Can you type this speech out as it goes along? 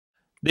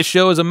This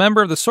show is a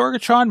member of the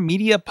Sorgatron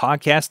Media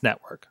Podcast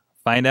Network.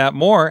 Find out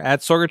more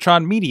at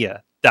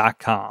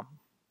sorgatronmedia.com.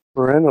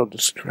 Parental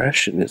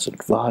discretion is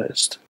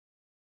advised.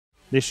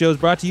 This show is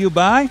brought to you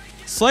by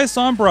Slice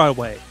on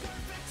Broadway,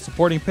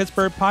 supporting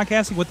Pittsburgh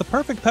podcasting with the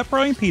perfect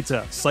pepperoni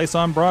pizza.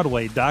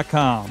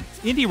 SliceOnBroadway.com.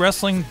 Indy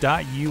Wrestling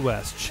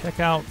US. Check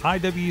out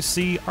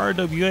IWC,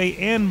 RWA,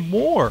 and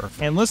more.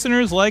 And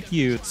listeners like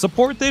you,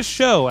 support this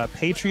show at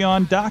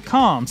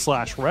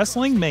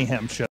Patreon.com/Wrestling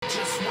Mayhem Show.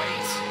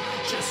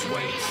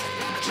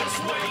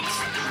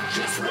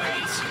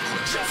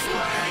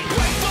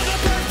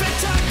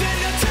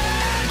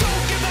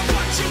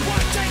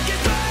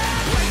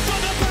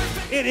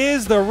 It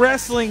is the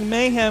Wrestling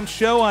Mayhem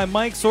Show. I'm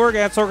Mike Sorg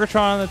at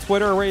Sorgatron on the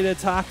Twitter, ready to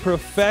talk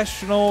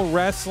professional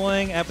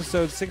wrestling.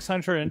 Episode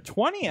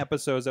 620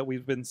 episodes that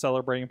we've been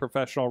celebrating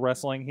professional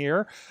wrestling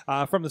here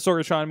from the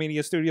Sorgatron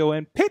Media Studio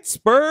in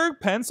Pittsburgh,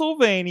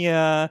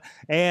 Pennsylvania.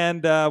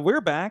 And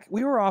we're back.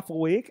 We were off a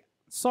week.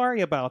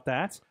 Sorry about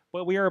that.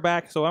 But we are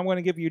back, so I'm going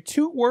to give you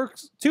 2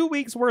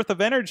 weeks worth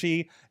of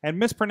energy and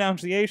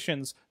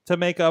mispronunciations to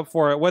make up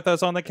for it. With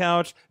us on the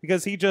couch,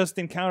 because he just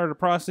encountered a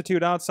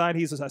prostitute outside.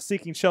 He's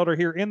seeking shelter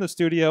here in the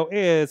studio.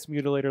 It's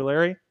Mutilator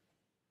Larry.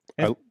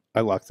 I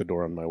locked the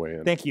door on my way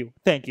in. Thank you.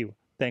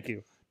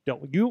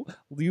 Don't you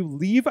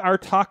leave our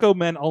taco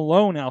men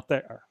alone out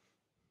there.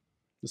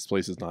 This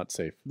place is not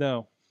safe.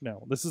 No.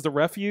 This is the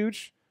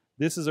refuge.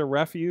 This is a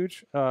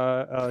refuge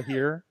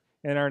here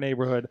in our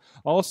neighborhood.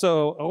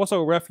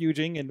 Also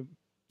refuging in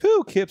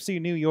Poughkeepsie,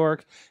 New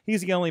York.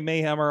 He's the only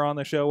Mayhemmer on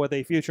the show with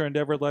a future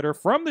endeavor letter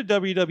from the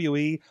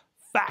WWE.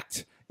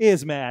 Fact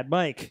is Mad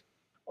Mike.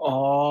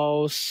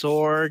 Oh,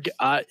 Sorg.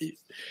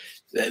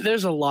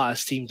 There's a lot of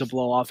steam to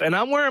blow off. And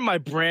I'm wearing my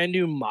brand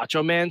new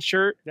Macho Man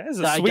shirt. That is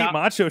a sweet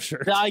macho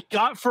shirt. That I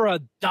got for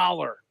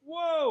 $1.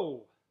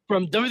 Whoa.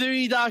 From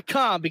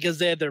WWE.com because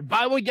they had their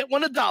buy one, get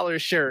one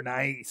 $1 shirt.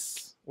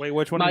 Nice. Wait,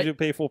 which one did you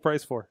pay full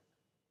price for?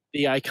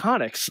 The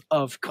Iconics,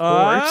 of course.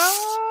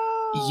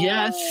 Oh,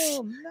 yes.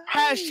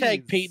 Nice.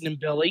 Hashtag Peyton and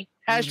Billy.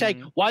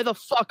 Hashtag why the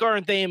fuck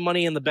aren't they in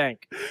Money in the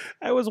Bank?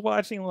 I was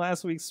watching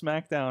last week's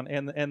SmackDown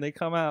and they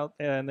come out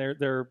and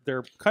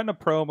they're kind of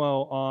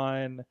promo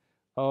on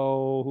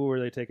who were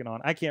they taking on?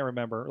 I can't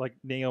remember, like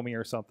Naomi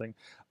or something.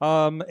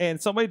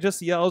 And somebody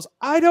just yells,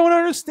 "I don't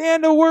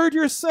understand a word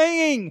you're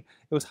saying."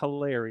 It was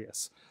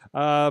hilarious.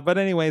 But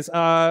anyways,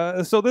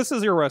 so this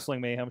is your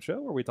Wrestling Mayhem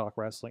Show where we talk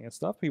wrestling and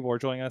stuff. People are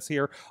joining us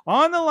here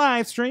on the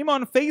live stream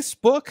on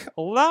Facebook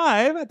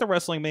Live at the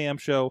Wrestling Mayhem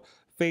Show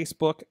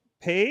Facebook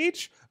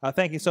page.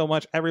 Thank you so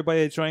much,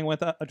 everybody that's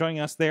joining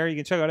us there. You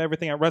can check out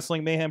everything at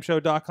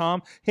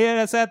WrestlingMayhemShow.com. Hit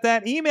us at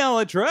that email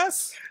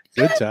address.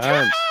 Good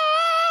times.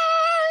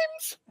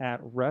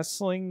 At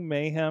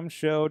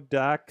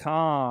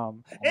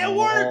WrestlingMayhemShow.com. It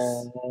works!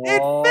 We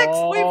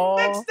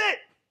fixed it!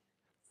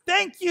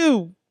 Thank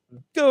you!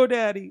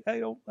 GoDaddy.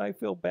 I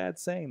feel bad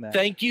saying that.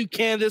 Thank you,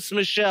 Candice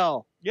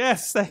Michelle.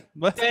 Yes.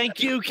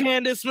 Thank you,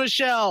 Candice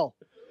Michelle.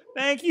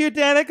 Thank you,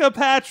 Danica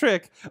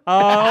Patrick.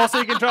 Also,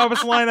 you can drop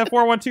us a line at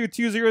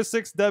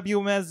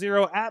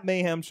 412-206-WMS0 at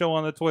Mayhem Show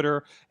on the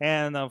Twitter.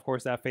 And, of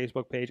course, that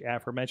Facebook page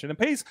aforementioned. And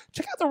please,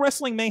 check out the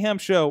Wrestling Mayhem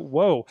Show.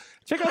 Whoa.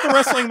 Check out the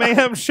Wrestling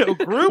Mayhem Show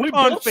group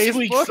on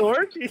Facebook.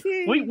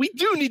 We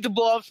do need to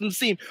blow off some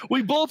steam.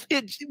 We both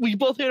hit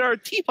our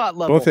teapot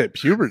level. Both hit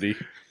puberty.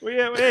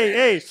 We're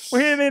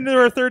hitting into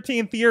our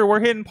 13th year.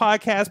 We're hitting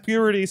podcast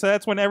puberty, so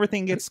that's when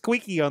everything gets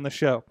squeaky on the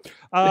show.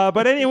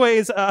 But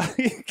anyways,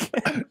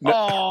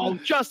 oh,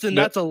 Justin,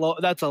 that's a low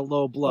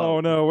blow. Oh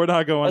no, we're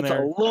not going there.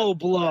 That's a low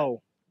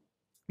blow.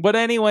 But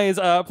anyways,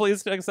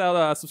 please check us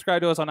out.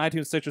 Subscribe to us on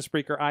iTunes, Stitcher,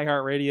 Spreaker,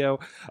 iHeartRadio,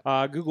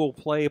 Google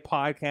Play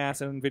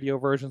Podcasts, and video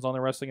versions on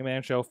the Wrestling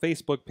Man Show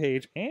Facebook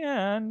page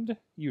and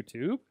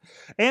YouTube.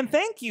 And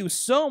thank you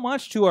so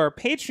much to our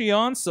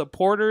Patreon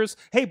supporters.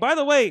 Hey, by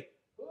the way,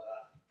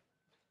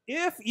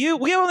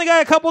 we only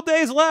got a couple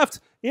days left.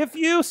 If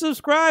you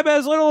subscribe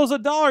as little as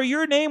 $1,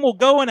 your name will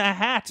go in a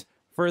hat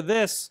for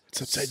this.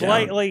 It's upside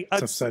slightly. down.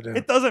 It's upside down.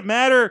 It doesn't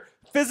matter.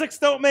 Physics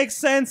don't make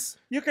sense.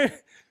 You can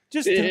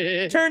just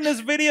turn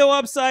this video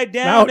upside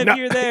down if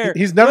you're there.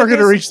 He's never going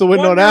to reach the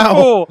window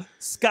now.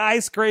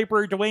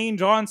 Skyscraper Dwayne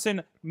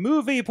Johnson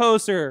movie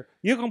poster.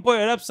 You can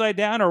put it upside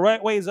down or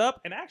right ways up.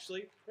 And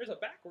actually, there's a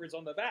backwards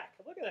on the back.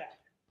 Look at that.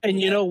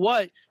 And you know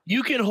what?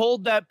 You can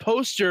hold that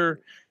poster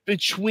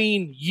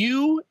between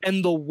you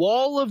and the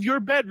wall of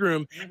your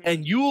bedroom,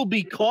 and you will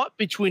be caught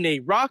between a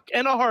rock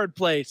and a hard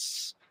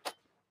place.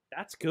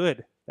 That's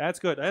good.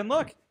 And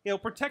look, it'll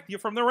protect you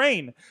from the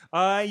rain.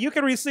 You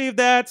can receive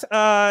that.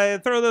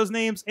 Throw those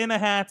names in a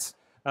hat.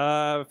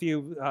 If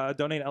you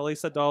donate at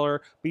least $1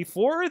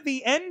 before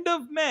the end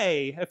of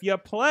May, if you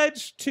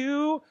pledge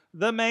to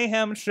the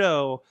Mayhem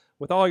Show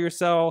with all your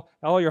soul,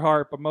 all your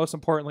heart, but most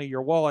importantly,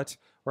 your wallet,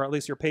 or at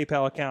least your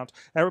PayPal account,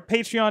 at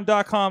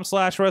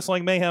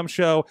patreon.com/Wrestling Mayhem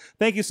Show.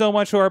 Thank you so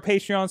much to our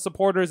Patreon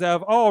supporters that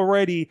have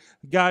already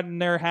gotten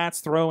their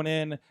hats thrown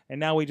in, and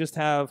now we just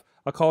have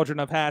a cauldron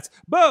of hats.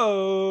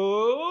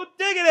 Bo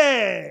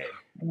Diggity!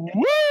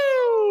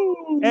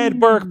 Woo! Ed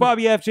Burke,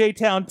 Bobby F. J.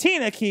 Town,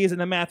 Tina Keys,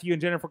 and the Matthew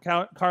and Jennifer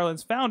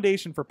Carlin's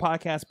Foundation for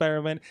Podcast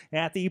Betterment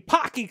at the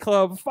Pocky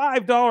Club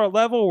 $5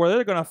 level, where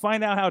they're going to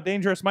find out how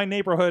dangerous my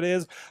neighborhood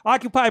is.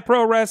 Occupy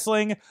Pro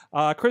Wrestling,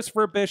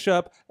 Christopher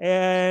Bishop,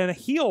 and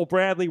Heel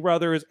Bradley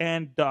Brothers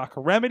and Doc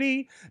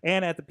Remedy.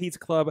 And at the Pizza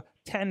Club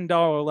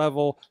 $10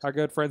 level, our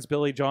good friends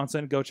Billy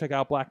Johnson. Go check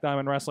out Black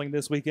Diamond Wrestling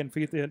this weekend,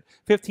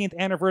 15th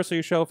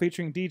anniversary show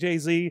featuring DJ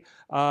Z,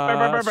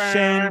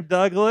 Shane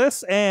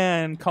Douglas,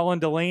 and Colin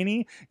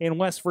Delaney in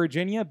West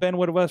Virginia,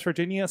 Benwood, West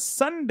Virginia.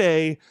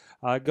 Sunday,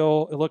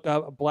 go look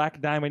up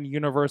Black Diamond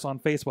Universe on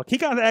Facebook. He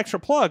got an extra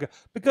plug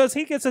because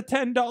he gets a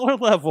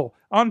 $10 level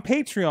on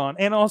Patreon,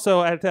 and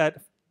also at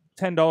that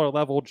 $10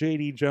 level,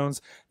 JD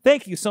Jones.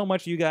 Thank you so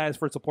much, you guys,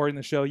 for supporting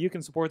the show. You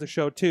can support the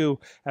show too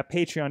at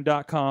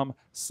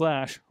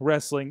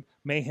patreon.com/Wrestling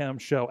Mayhem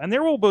Show. And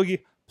there will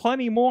be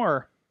plenty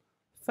more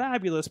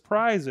fabulous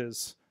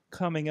prizes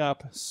coming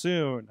up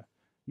soon.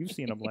 You've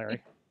seen them,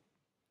 Larry.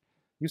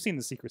 You've seen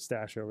the secret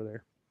stash over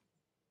there.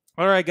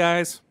 All right,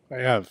 guys. I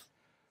have.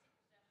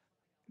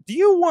 Do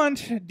you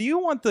want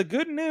the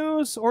good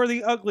news or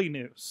the ugly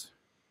news?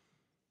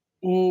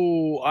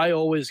 Ooh, I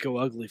always go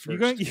ugly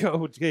first.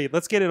 Okay,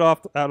 let's get it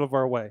out of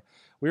our way.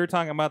 We were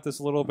talking about this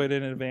a little bit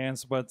in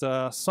advance,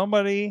 but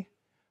somebody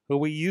who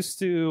we used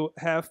to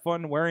have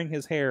fun wearing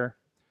his hair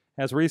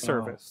has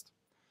resurfaced.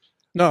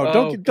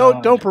 No,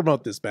 don't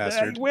promote this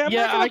bastard. We're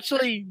not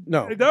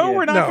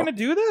going to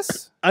do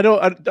this. I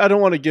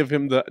don't want to give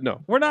him the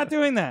no. We're not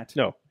doing that.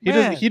 No,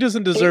 he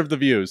doesn't deserve the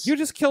views. You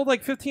just killed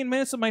like 15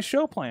 minutes of my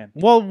show plan.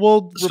 Well,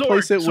 we'll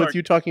replace it with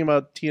you talking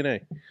about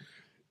TNA.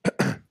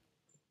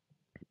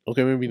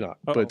 Okay, maybe not,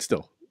 but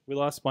still. We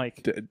lost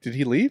Mike. Did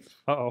he leave?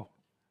 Uh-oh.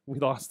 We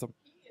lost him.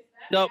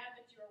 Nope.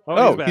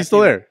 Oh, he's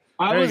still there.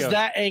 I was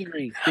that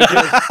angry because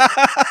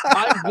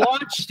I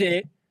watched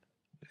it.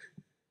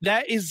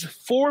 That is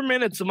 4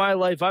 minutes of my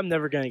life I'm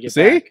never going to get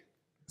back.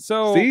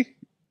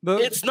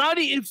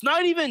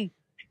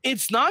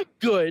 It's not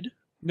good.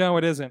 No,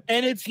 it isn't.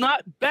 And it's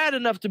not bad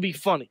enough to be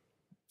funny.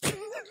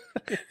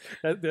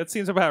 that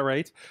seems about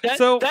right.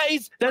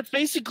 That's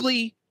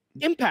basically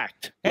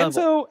Impact.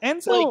 Enzo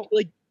Amore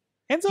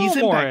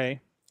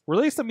Impact.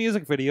 released a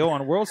music video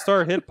on World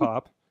Star Hip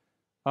Hop.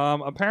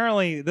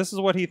 Apparently, this is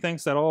what he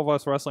thinks that all of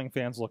us wrestling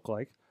fans look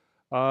like.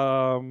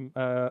 A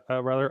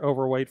rather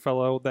overweight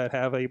fellow that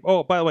have a...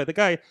 Oh, by the way, the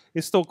guy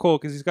is still cool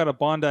because he's got a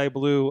Bondi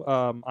Blue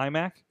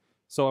iMac.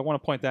 So I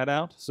want to point that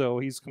out. So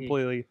he's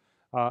completely...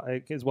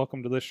 is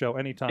welcome to this show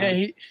anytime.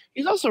 Yeah,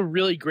 he's also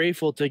really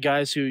grateful to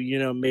guys who,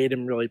 made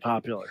him really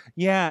popular.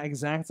 Yeah,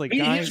 exactly.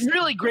 He's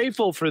really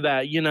grateful for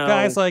that,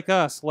 Guys like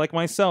us, like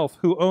myself,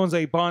 who owns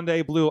a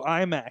Bondi Blue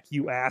iMac,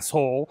 you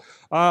asshole.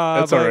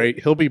 That's all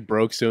right. He'll be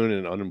broke soon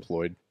and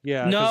unemployed.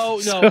 Yeah. No,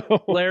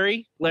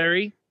 Larry.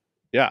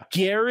 Yeah.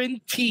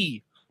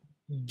 Guarantee.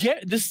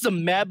 This is a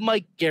Mad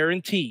Mike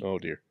guarantee. Oh,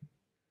 dear.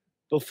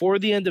 Before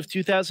the end of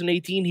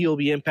 2018, he will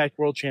be Impact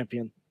World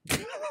Champion.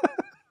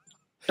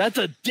 That's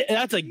a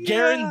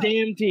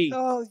guarantee.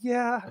 Oh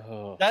yeah.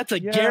 That's a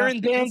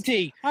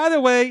guarantee.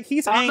 Either way,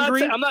 he's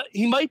angry.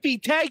 He might be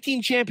tag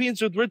team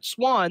champions with Rich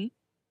Swann.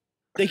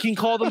 They can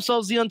call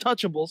themselves the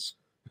Untouchables.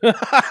 They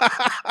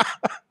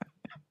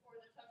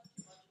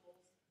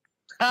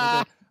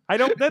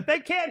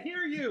can't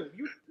hear you.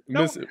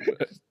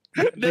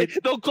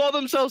 They'll call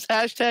themselves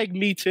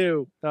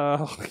 #MeToo.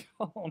 Oh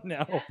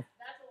no.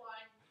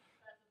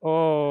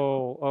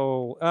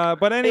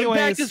 But anyways,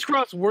 Impact has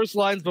crossed worse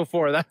lines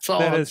before. That's all.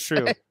 That is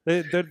true.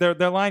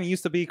 Their line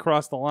used to be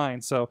cross the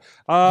line. So,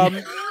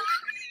 yeah.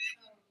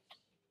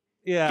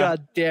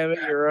 God damn it,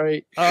 you're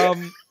right.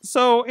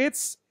 So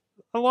it's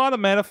a lot of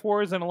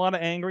metaphors and a lot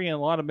of angry and a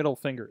lot of middle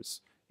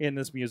fingers in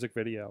this music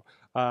video.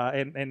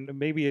 And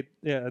maybe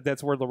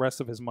that's where the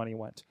rest of his money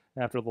went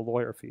after the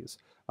lawyer fees.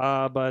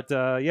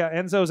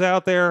 Enzo's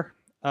out there.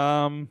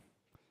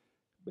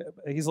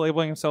 He's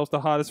labeling himself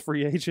the hottest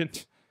free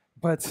agent.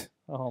 But,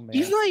 oh, man.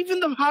 He's not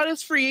even the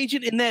hottest free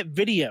agent in that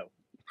video.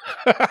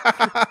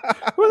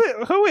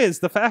 Who is?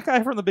 The fat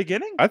guy from the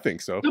beginning? I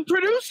think so. The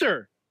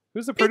producer.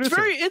 Who's the producer?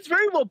 It's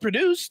very well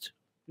produced.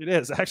 It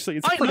is, actually.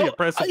 It's a pretty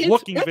impressive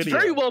looking video. It's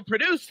very well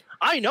produced.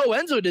 I know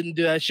Enzo didn't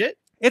do that shit.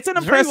 It's an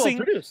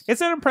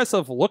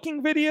impressive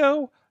looking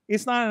video.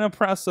 It's not an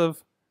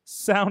impressive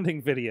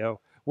sounding video,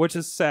 which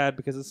is sad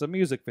because it's a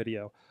music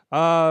video.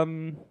 Yeah.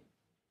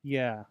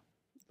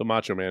 The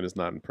Macho Man is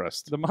not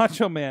impressed. The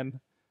Macho Man...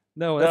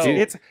 No,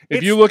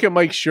 if you look at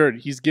Mike's shirt,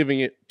 he's giving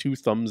it 2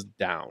 thumbs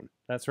down.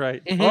 That's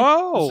right. Mm-hmm.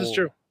 Oh, this is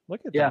true. Look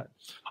at that.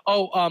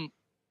 Oh, all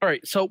right.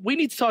 So we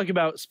need to talk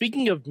about,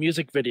 speaking of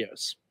music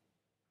videos.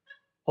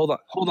 Hold on.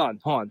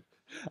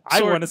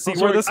 I want to see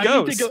where this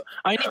goes.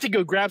 I need to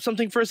go grab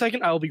something for a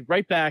second. I will be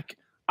right back.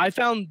 I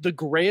found the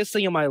greatest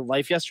thing in my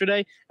life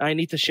yesterday, and I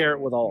need to share it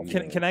with all of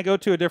you. Can I go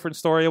to a different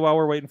story while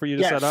we're waiting for you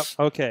to set up?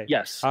 Okay.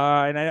 Yes.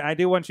 And I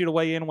do want you to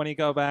weigh in when you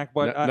go back,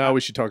 but now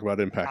we should talk about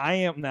Impact. I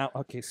am now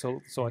okay.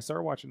 So I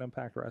started watching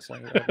Impact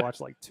Wrestling. I've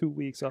watched like 2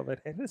 weeks of it,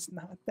 and it's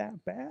not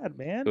that bad,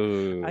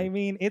 man. I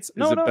mean, it's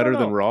is it better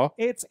than Raw?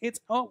 It's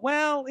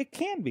well, it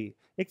can be.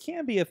 It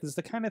can be if it's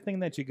the kind of thing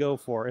that you go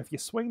for. If you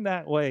swing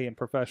that way in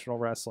professional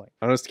wrestling.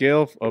 On a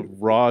scale of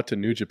Raw to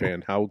New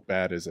Japan, how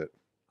bad is it?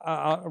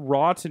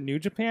 Raw to New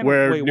Japan,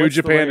 where New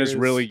Japan is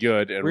really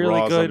good and really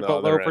Raw's good, on the but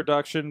other low end.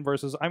 production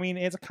versus. I mean,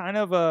 it's kind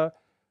of a.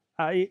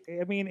 I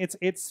mean,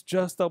 it's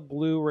just a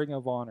blue Ring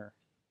of Honor.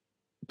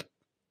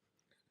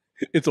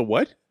 It's a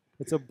what?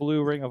 It's a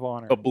blue Ring of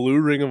Honor. A blue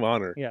Ring of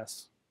Honor.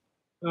 Yes.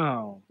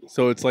 Oh.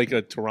 So it's like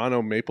a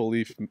Toronto Maple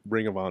Leaf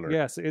Ring of Honor.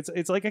 Yes,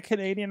 it's like a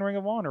Canadian Ring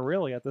of Honor,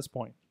 really, at this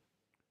point.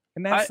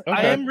 And that's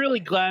I am really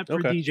glad for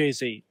Okay.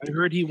 DJZ. I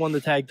heard he won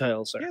the tag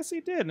title, sir. Yes,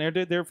 he did.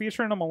 And they're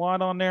featuring him a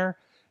lot on there,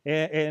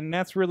 and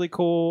that's really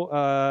cool.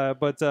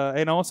 But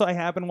and also I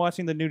have been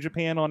watching the New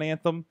Japan on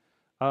Anthem,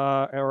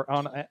 or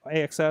on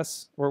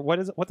AXS, or what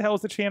is it? What the hell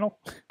is the channel?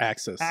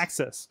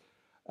 Access.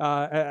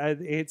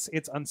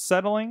 It's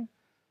unsettling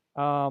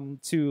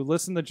to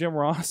listen to Jim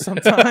Ross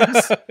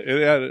sometimes.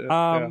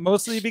 Yeah.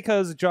 Mostly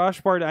because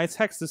Josh Barnett. I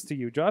text this to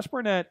you. Josh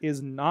Barnett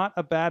is not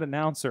a bad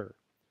announcer,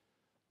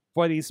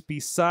 but he's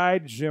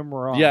beside Jim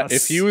Ross. Yeah,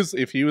 if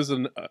he was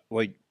in,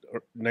 like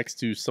next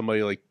to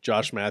somebody like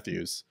Josh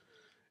Matthews,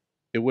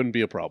 it wouldn't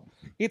be a problem.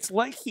 It's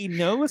like he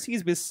knows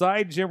he's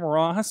beside Jim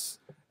Ross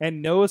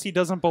and knows he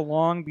doesn't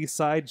belong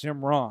beside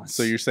Jim Ross.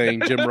 So you're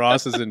saying Jim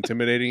Ross is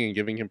intimidating and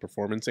giving him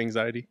performance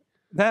anxiety?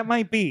 That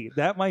might be.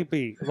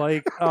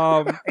 Like,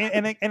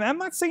 and I'm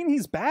not saying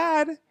he's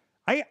bad.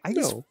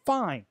 He's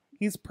fine.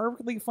 He's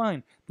perfectly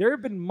fine. There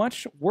have been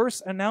much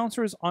worse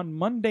announcers on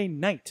Monday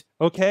night.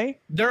 Okay.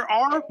 There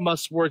are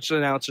must-watch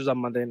announcers on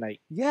Monday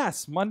night.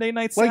 Yes, Monday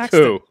Night Like Saxton.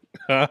 who?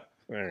 All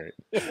right.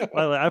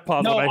 Well, I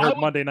paused when I heard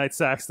Monday Night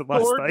Saxton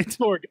last night.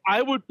 Sorg,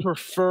 I would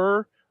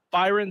prefer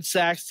Byron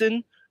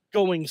Saxton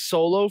going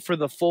solo for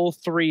the full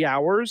 3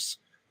 hours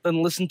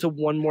than listen to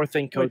one more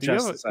thing Coach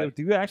has to say.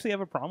 Do you actually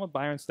have a problem with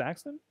Byron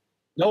Saxton?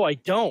 No, I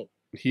don't.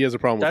 He has a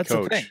problem That's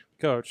with the Coach. thing.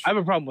 Coach. I have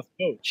a problem with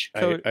Coach.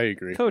 I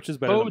agree. Coach is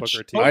better than Coach-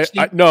 Booker T.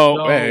 Coach- No,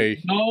 No,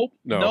 hey. Nope.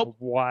 No. Nope.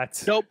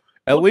 What? Nope.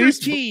 At Booker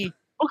least T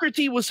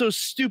was so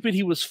stupid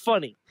he was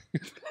funny.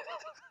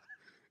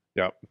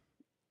 Yep.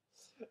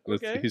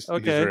 Okay, He's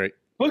okay. right.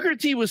 Booker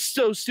T was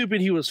so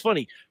stupid he was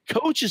funny.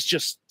 Coach is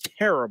just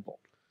terrible.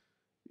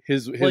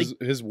 His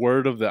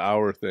word of the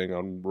hour thing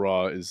on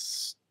Raw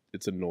it's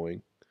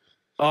annoying.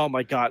 Oh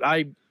my god.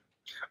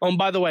 And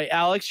by the way,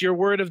 Alex, your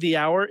word of the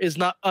hour is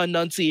not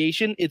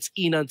enunciation, it's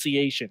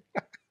enunciation.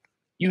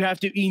 You have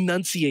to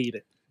enunciate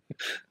it.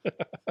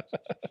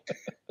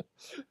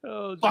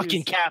 Oh,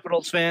 Fucking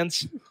Capitals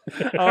fans.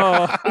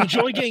 Oh.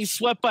 Enjoy getting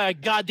swept by a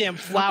goddamn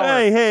flower.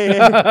 Hey.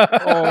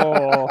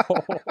 Oh.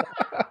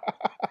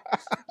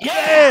 Yeah!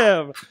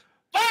 Damn.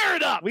 Fire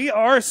it up! We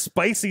are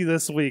spicy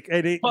this week.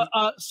 And But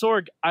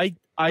Sorg, I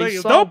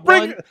saw don't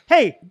bring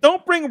one...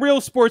 don't bring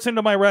real sports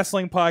into my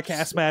wrestling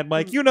podcast, Mad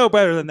Mike. You know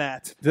better than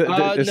that.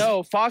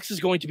 No, Fox is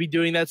going to be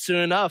doing that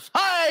soon enough.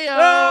 Hi!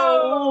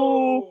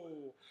 Oh!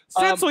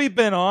 Since we've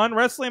been on,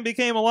 wrestling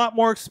became a lot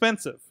more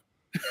expensive.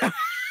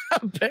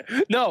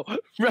 No,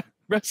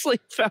 wrestling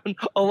found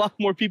a lot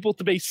more people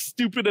to pay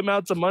stupid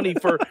amounts of money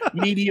for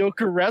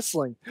mediocre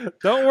wrestling.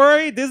 Don't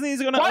worry,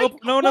 Disney's going to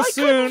own us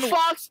soon. Why couldn't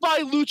Fox buy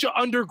Lucha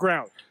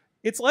Underground?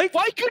 It's like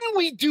Why couldn't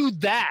we do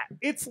that?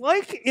 It's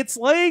like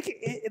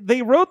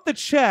they wrote the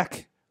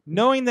check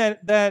knowing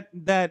that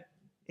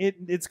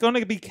it's going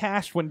to be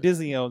cashed when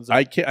Disney owns it.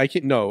 I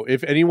can't. No,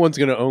 if anyone's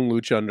going to own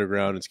Lucha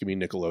Underground, it's going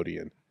to be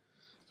Nickelodeon.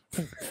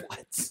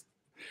 What?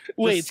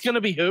 Wait, it's going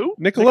to be who?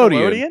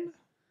 Nickelodeon?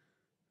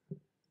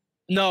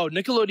 No,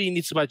 Nickelodeon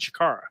needs to buy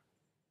Chikara.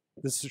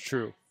 This is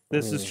true.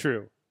 This is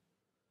true.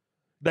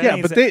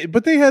 Yeah,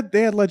 but they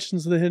had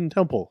Legends of the Hidden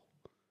Temple.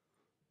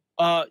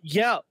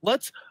 Yeah,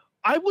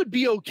 I would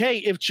be okay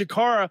if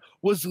Chikara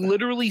was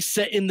literally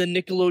set in the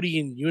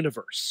Nickelodeon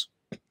universe.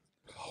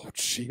 Oh,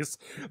 jeez.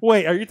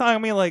 Wait, are you talking to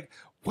me like,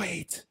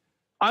 wait.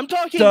 I'm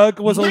talking Doug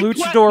was a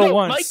luchador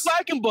once.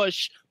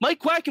 Mike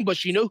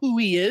Quackenbush, you know who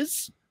he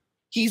is?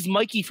 He's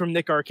Mikey from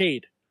Nick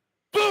Arcade.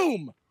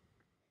 Boom!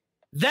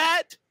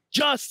 That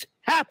just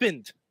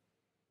happened.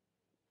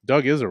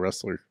 Doug is a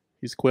wrestler.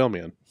 He's Quail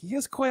Man. He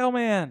is Quail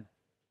Man.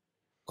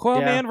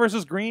 Quail Man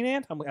versus Green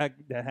Ant?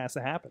 That has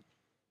to happen.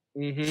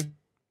 Mm-hmm.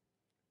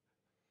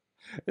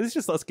 It's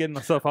just us getting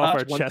stuff off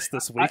our chest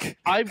this week.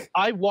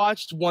 I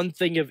watched one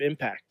thing of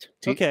Impact.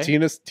 Okay.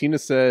 Tina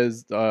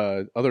says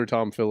other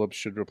Tom Phillips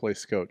should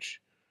replace Coach.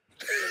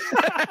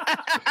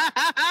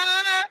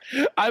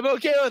 I'm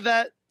okay with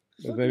that.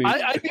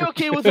 I'd be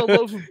okay with a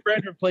loaf of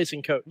bread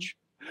replacing Coach.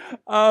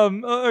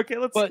 Okay,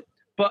 let's.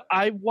 But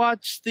I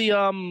watched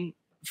the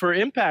for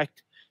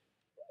Impact.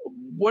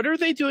 What are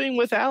they doing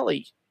with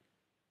Allie?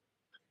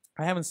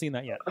 I haven't seen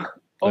that yet.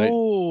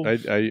 Oh,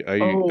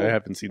 I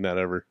haven't seen that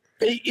ever.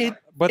 it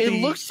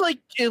looks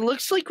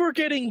like we're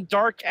getting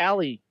Dark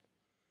Alley.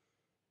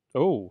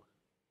 Oh.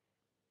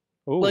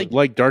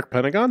 Like Dark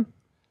Pentagon?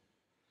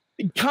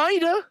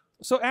 Kinda.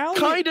 So Allie,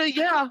 Kinda,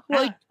 yeah.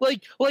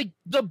 Like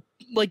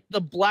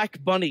the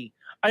Black Bunny.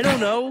 I don't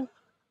know.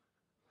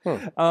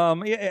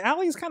 yeah,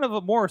 Allie's kind of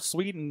a more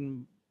sweet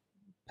and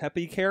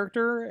peppy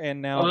character,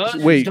 and now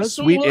wait,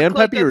 doesn't sweet look and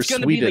like peppy or that's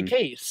gonna be the Sweden?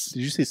 case.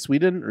 Did you say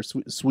Sweden or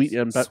sweet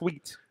and peppy?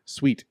 sweet.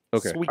 Sweet.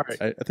 Okay. Sweet. All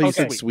right. I think you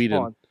said Okay, Sweden.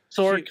 hold on.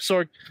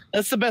 Sorg,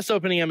 that's the best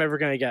opening I'm ever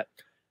gonna get.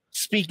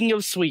 Speaking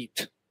of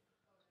sweet,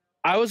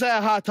 I was at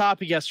a Hot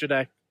Topic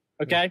yesterday.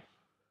 Okay,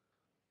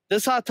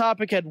 this Hot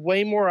Topic had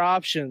way more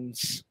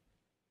options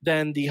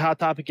than the Hot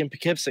Topic in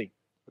Poughkeepsie.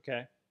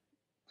 Okay.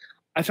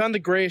 I found the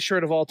greatest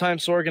shirt of all time,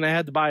 Sorg, and I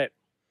had to buy it.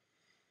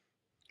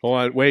 Hold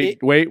on. Wait.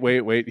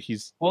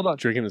 He's Hold on.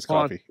 drinking his Hold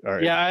on. coffee. All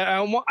right. Yeah,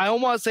 I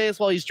don't want to say this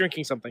while he's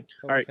drinking something.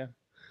 All right. Okay.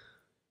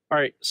 All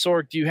right,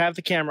 Sorg, do you have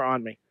the camera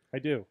on me? I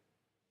do.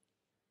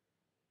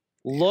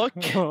 Look.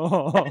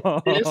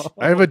 What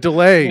I have a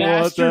delay.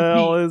 Master the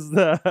hell Beat. is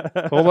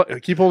that? Hold on.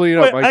 Keep holding it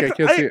up, Mike. I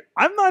can't see it.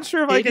 I'm not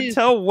sure if I It can is-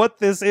 tell what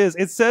this is.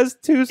 It says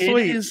too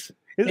sweet.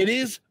 It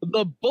is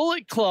the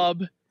Bullet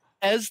Club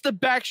as the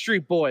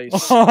Backstreet Boys.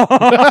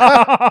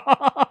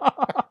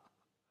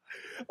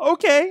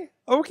 Okay.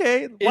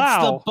 It's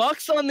Wow. the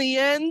Bucks on the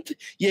end.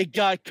 You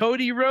got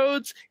Cody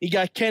Rhodes. You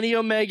got Kenny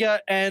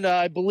Omega, and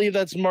I believe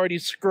that's Marty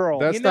Scurll.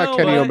 That's You not know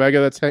Kenny what? Omega.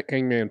 That's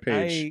Hangman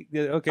Page.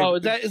 Okay. Oh,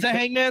 is that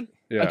Hangman?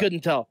 Yeah. I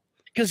couldn't tell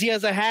because he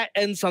has a hat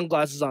and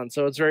sunglasses on,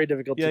 so it's very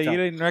difficult Yeah, to tell. you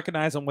didn't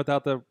recognize him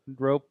without the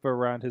rope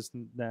around his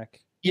neck.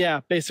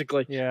 Yeah,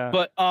 basically. Yeah.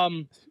 But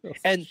and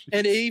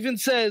it even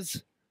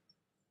says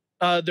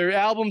their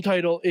album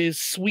title is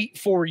 "Sweet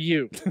for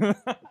You."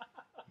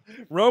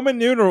 Roman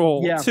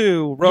numeral Yeah.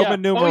 2,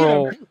 Roman Yeah. Oh,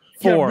 numeral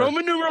 4. Yeah,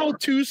 Roman numeral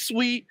 2,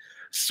 sweet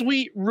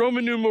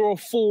Roman numeral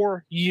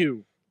 4,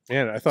 you.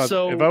 Man, I thought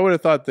So- if I would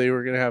have thought they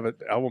were gonna have an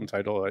album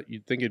title,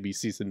 you'd think it'd be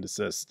Cease and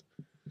Desist.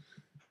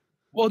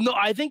 Well, no,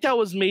 I think that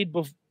was made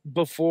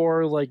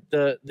before like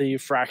the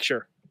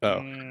fracture.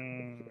 Oh,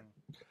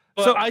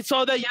 But So- I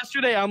saw that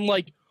yesterday. I'm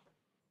like,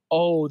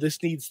 oh,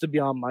 this needs to be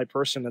on my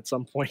person at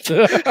some point.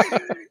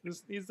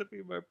 This needs to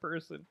be my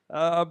person.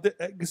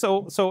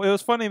 So it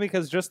was funny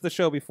because just the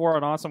show before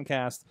on Awesome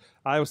Cast,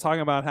 I was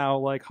talking about how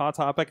like Hot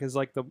Topic is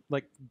like the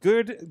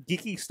good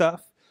geeky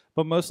stuff,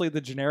 but mostly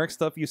the generic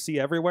stuff you see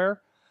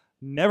everywhere.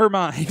 Never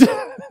mind.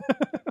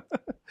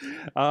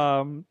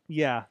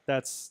 Yeah,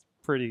 that's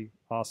pretty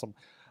awesome.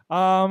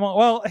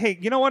 Well, hey,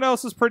 you know what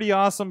else is pretty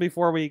awesome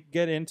before we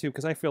get into,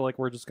 because I feel like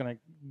we're just gonna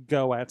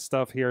go at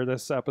stuff here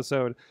this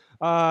episode.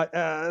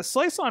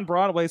 Slice on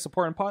Broadway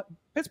supporting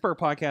Pittsburgh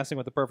podcasting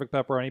with the perfect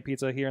pepperoni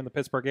pizza here in the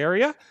Pittsburgh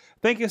area.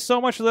 Thank you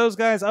so much to those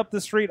guys up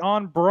the street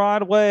on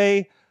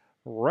Broadway,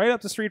 right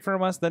up the street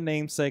from us, the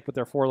namesake, with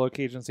their 4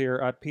 locations here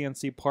at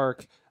PNC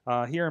Park,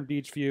 here in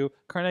Beachview,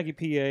 Carnegie,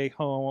 PA,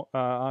 home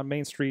on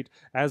Main Street,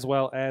 as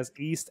well as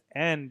East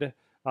End.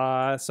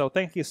 So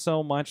thank you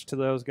so much to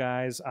those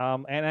guys.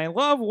 And I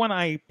love when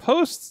I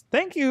post,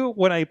 thank you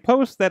when I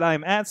post that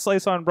I'm at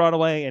Slice on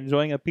Broadway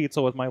enjoying a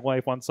pizza with my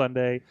wife on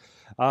Sunday.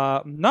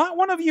 Not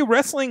one of you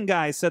wrestling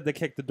guys said to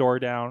kick the door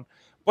down,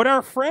 but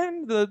our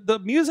friend, the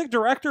music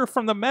director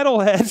from the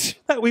Metalheads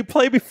that we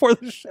play before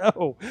the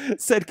show,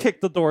 said kick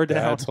the door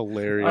down. that's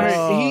hilarious. All right,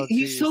 Oh,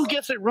 he geez. still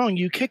gets it wrong.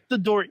 You kick the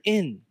door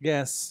in.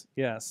 Yes.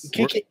 You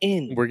kick it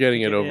in. We're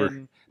getting it over.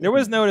 And there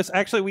was notice.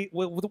 Actually,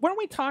 weren't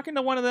we talking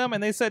to one of them,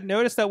 and they said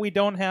notice that we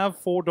don't have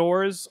full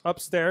doors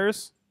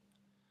upstairs.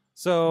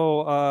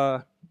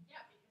 So,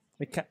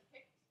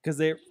 because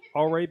they've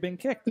already been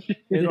kicked.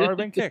 They've already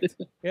been kicked.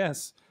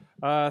 Yes.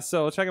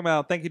 So check them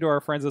out. Thank you to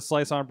our friends at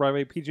Slice on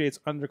Broadway,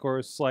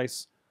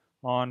 PGH_Slice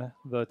on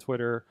the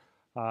Twitter,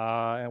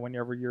 and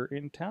whenever you're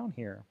in town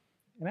here,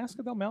 and ask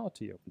if they'll mail it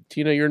to you.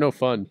 Tina, you're no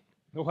fun.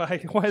 Why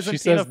isn't She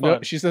Tina says fun? no.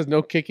 She says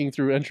no kicking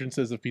through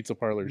entrances of pizza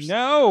parlors.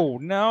 No.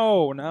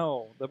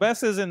 The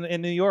best is in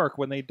New York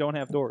when they don't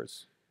have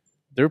doors.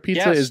 Their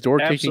pizza Yes, is door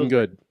kicking absolutely.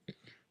 good.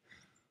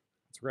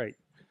 That's right.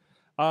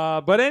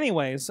 But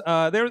anyways,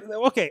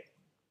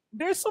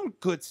 there's some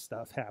good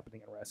stuff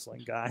happening in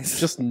wrestling, guys.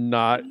 Just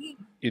not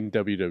in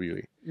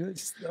WWE.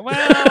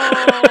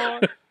 well,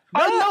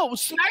 No,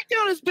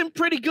 SmackDown has been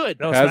pretty good.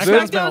 no, Has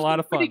SmackDown's it? been a lot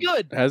of fun. Pretty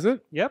good. Has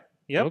it? Yep.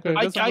 Okay.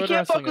 I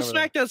can't fuck with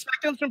SmackDown.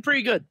 SmackDown's been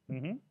pretty good.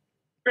 Mm-hmm.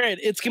 Granted,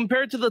 it's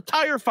compared to the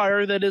tire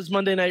fire that is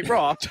Monday Night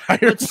Raw. Tire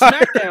But fire.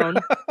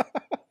 SmackDown.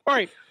 All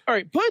right.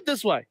 Put it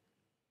this way: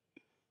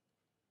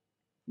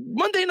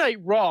 Monday Night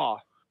Raw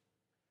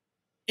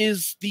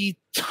is the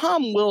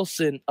Tom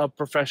Wilson of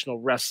professional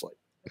wrestling.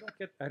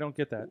 I don't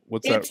get that.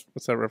 What's It's- that?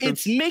 What's that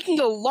reference? It's making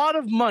a lot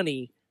of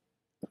money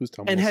Who's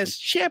Tom and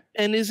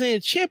Wilson? is in a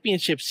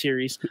championship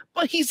series,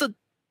 but he's a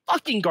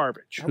fucking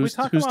garbage. Are we Who's-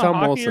 talking who's about Tom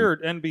hockey Wilson? or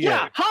NBA?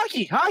 Yeah,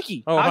 hockey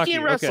Oh, hockey,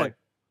 and wrestling.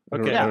 I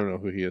don't, Okay. I don't know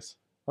who he is.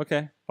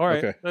 Okay. All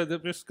right. Okay.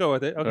 Just go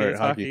with it. Okay, All right, it's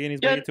hockey, hockey. and he's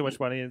Yeah. making too much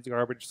money, and it's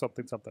garbage,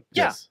 something.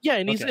 Yes. Yeah,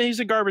 and Okay. he's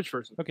a garbage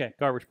person. Okay,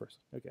 garbage person.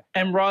 Okay.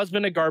 And Raw's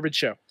been a garbage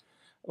show.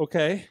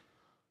 Okay.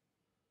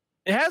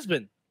 It has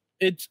been.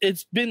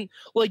 It's been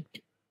like,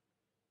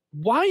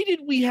 why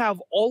did we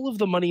have all of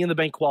the Money in the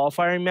Bank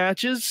qualifying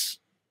matches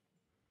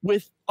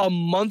with a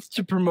month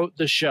to promote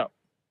the show?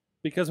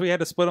 Because we had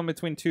to split them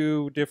between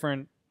 2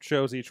 different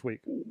shows each week.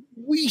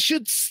 We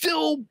should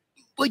still,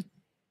 like,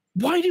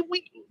 why did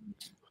we?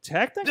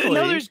 Technically,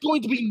 Now there's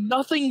going to be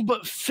nothing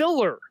but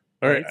filler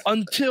All right.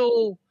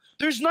 until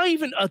there's not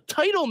even a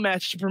title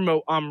match to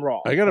promote on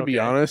Raw. I gotta be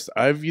honest.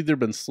 I've either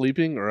been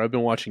sleeping or I've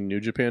been watching New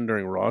Japan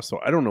during Raw, so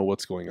I don't know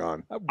what's going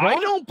on. I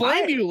don't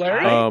blame you,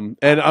 Larry.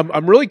 And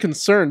I'm really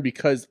concerned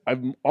because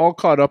I'm all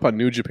caught up on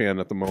New Japan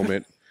at the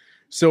moment.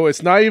 So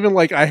it's not even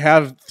like I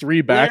have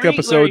 3 back Larry,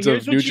 episodes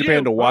here's of what New you Japan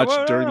do. to watch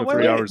Wait, during the wait,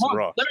 3 wait. hours of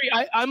Raw.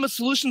 Larry, I'm a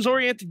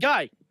solutions-oriented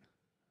guy.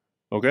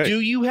 Okay, Do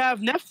you have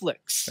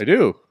Netflix? I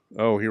do.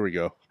 Oh, here we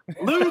go.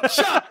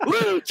 Lucha,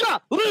 lucha,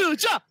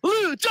 lucha,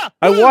 lucha.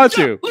 I want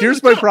lucha, to.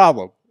 Here's my lucha.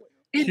 problem.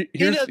 In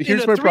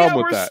Here's a my problem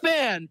 3-hour with that.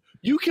 span,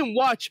 you can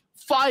watch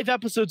 5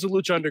 episodes of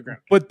Lucha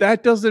Underground. But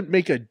that doesn't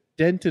make a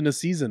dent in a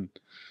season.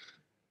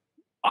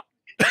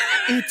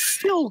 It's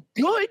still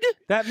good.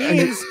 that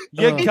means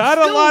you It's got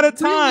a still lot of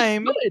really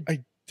time.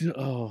 good.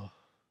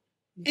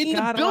 In the Got a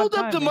lot build of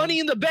up time, to man. Money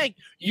in the Bank,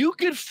 you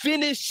could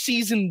finish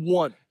season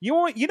 1. You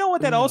know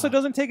what that also Ugh.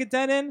 doesn't take a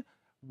dent in?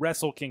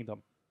 Wrestle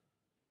Kingdom.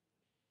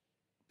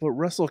 But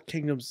Wrestle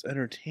Kingdom's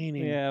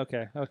entertaining. Yeah,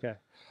 okay.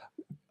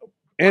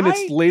 And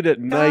it's late at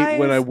night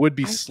when I would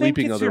be I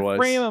sleeping think it's otherwise.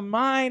 your frame of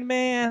mind,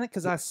 man,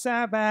 because I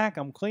sat back,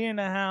 I'm cleaning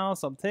the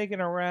house, I'm taking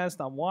a rest,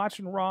 I'm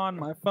watching Raw on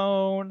my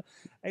phone,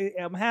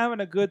 I'm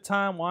having a good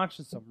time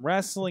watching some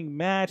wrestling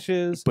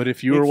matches. But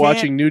if you You were can't-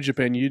 watching New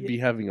Japan, you'd be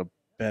having a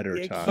better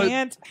You time.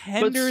 can't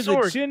hinder the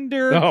Sorg-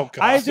 gender. Oh,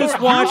 God. I just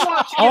Sorg, watched you're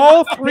watching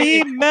all it.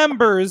 3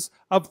 members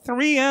of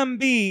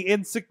 3MB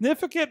in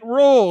significant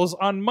roles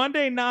on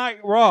Monday Night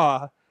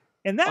Raw,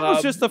 and that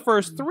was just the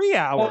first 3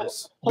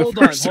 hours. Hold the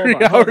on, first hold 3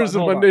 on, hold hours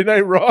on, of hold Monday on.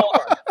 Night Raw.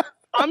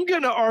 I'm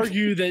going to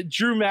argue that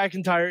Drew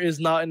McIntyre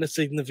is not in a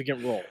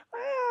significant role.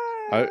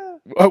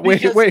 Oh,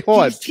 wait, Because hold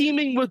on. He's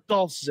teaming with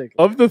Dolph Ziggler.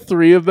 Of the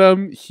 3 of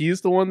them,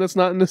 he's the one that's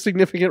not in a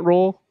significant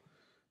role.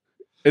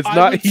 It's I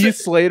not would Heath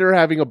say- Slater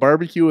having a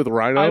barbecue with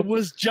Rhino. I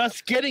was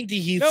just getting to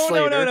Heath No.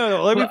 Slater.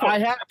 Let me But I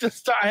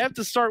have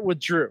to start with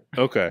Drew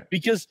Okay.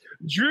 because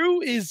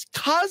Drew is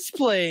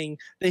cosplaying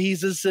that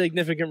he's a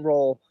significant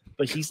role,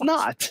 but he's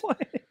not.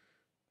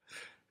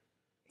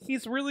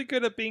 He's really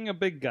good at being a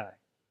big guy.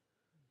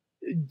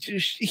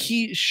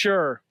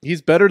 Sure.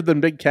 He's better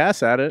than Big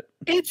Cass at it.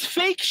 It's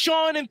fake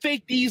Shawn and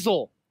fake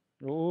Diesel.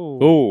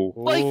 Oh.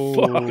 Like,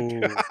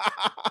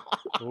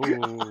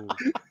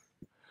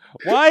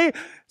 Why?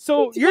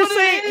 So you're What it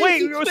saying? is,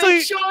 Wait. it's So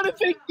fake Shawn and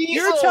fake Diesel.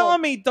 you're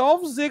telling me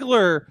Dolph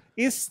Ziggler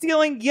is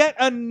stealing yet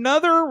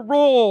another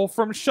role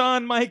from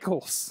Shawn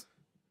Michaels?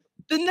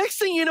 the next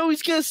thing you know,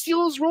 he's gonna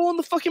steal his role in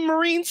the fucking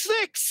Marine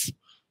 6.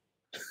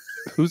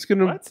 Who's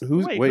gonna? What?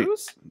 Wait.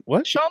 Who's?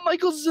 What? Shawn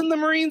Michaels is in the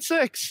Marine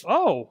 6.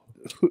 Oh,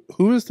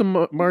 Who is the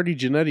Marty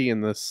Jannetty in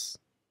this?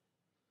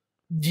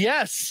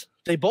 Yes,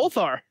 they both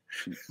are.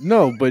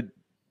 No, but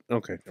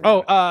okay.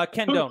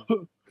 Ken Doan.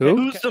 Who?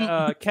 Who's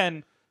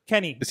the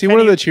Kenny. Is he one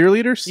of the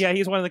cheerleaders? Yeah,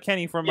 he's one of the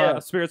Kenny from Yeah.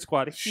 Spirit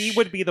Squad. He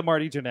would be the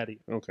Marty Jannetty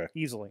Okay.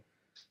 easily,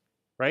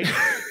 right?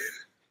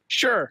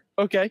 Sure.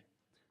 Okay.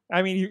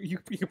 I mean, you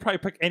could probably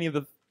pick any of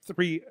the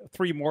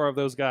three more of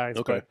those guys.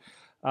 Okay.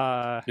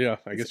 But, Yeah,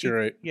 I guess you're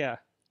right. Yeah,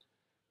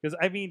 because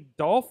I mean,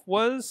 Dolph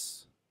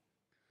was.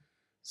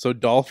 So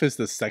Dolph is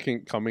the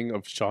second coming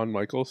of Shawn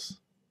Michaels.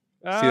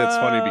 See, that's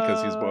funny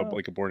because he's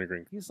like a born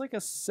again. He's like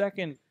a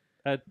second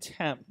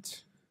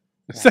attempt.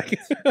 Second,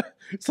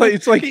 it's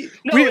like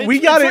No, we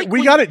it's got like it. We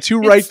when- got it too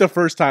right the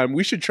first time.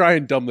 We should try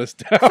and dumb this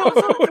down.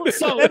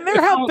 So, And there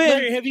have been-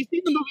 Larry, have you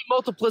seen the movie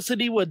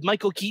Multiplicity with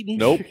Michael Keaton?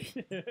 Nope.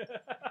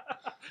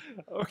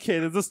 Okay,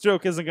 this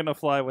joke isn't gonna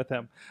fly with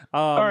him.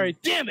 All right,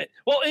 damn it.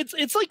 Well,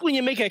 it's like when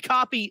you make a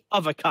copy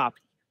of a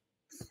copy.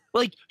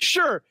 Like,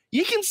 sure,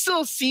 you can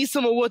still see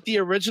some of what the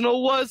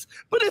original was,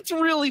 but it's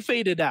really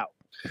faded out.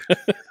 Yeah,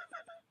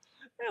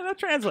 that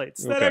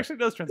translates. That Okay. actually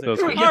does translate. Does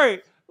All translate.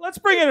 right, let's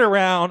bring it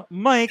around,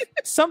 Mike.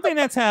 Something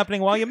that's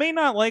happening. While you may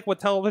not like what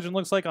television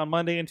looks like on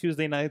Monday and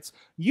Tuesday nights,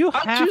 you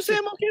have Tuesday, to.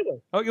 I'm okay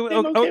with.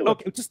 Okay,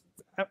 okay. Just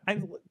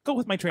go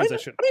with my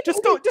transition.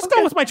 Just go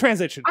with my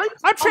transition.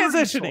 I'm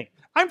transitioning.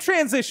 I'm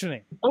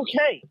transitioning.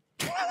 Okay.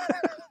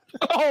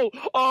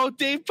 Oh,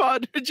 Dave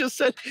Potter just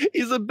said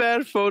he's a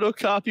bad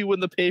photocopy when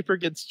the paper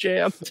gets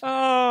jammed.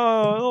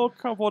 Oh, a little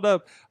crumpled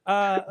up.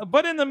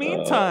 But in the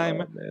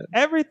meantime,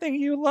 everything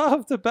you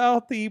loved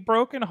about the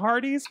Broken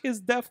Hardys is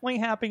definitely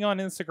happening on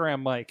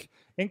Instagram, Mike,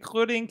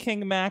 including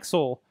King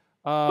Maxwell.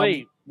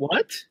 Wait,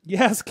 what?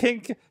 Yes,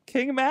 King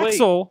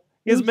Maxwell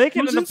is who's-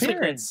 making who's an Instagram?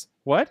 appearance.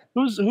 What?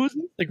 Who's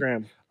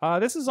Instagram?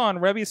 This is on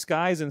Revy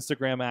Sky's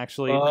Instagram,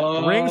 actually.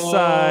 Oh,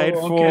 Ringside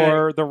okay.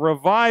 for the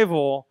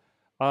Revival,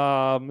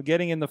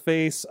 getting in the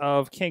face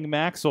of King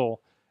Maxwell.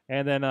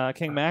 And then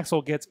King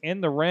Maxwell gets in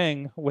the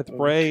ring with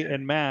Bray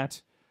and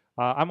Matt.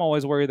 I'm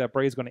always worried that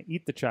Bray's going to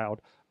eat the child.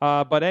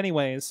 But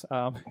anyways,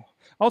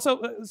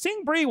 also,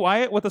 seeing Bray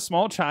Wyatt with a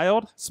small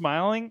child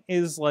smiling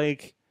is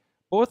like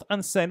both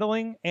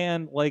unsettling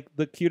and like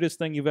the cutest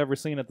thing you've ever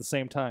seen at the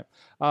same time.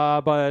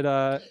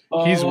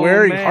 He's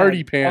wearing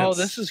Hardy pants.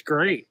 Oh, this is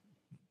great.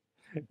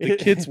 The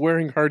kid's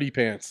wearing Hardy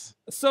pants.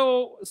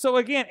 So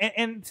again,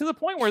 and to the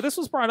point where this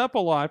was brought up a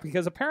lot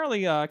because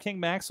apparently King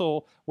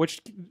Maxwell, which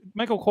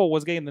Michael Cole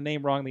was getting the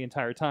name wrong the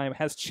entire time,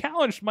 has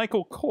challenged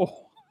Michael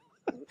Cole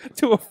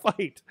to a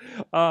fight,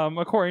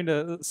 according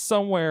to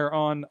somewhere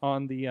on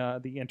the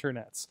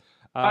internets.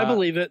 I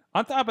believe it.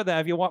 On top of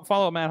that, if you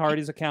follow Matt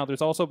Hardy's account,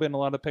 there's also been a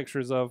lot of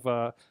pictures of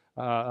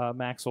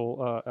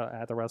Maxwell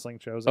at the wrestling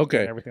shows and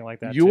everything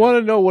like that. You want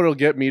to know what'll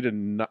get me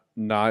to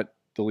not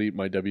delete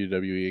my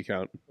WWE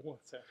account?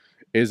 What's that?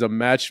 Is a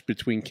match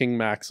between King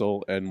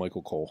Maxwell and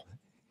Michael Cole.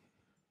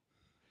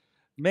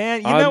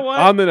 Man, you know what?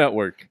 On the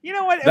network. You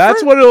know what?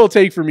 That's what it'll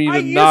take for me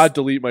to not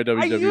delete my WWE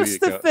account. I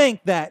used to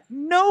think that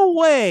no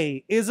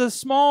way is a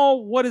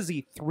small, what is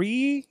he,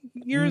 3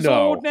 years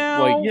old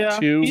now?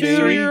 Like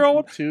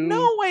 2-year-old?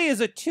 No way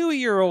is a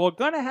 2-year-old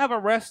going to have a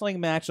wrestling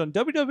match on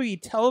WWE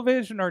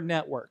television or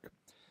network.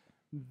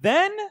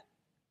 Then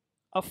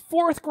a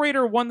 4th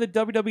grader won the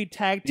WWE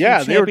Tag Team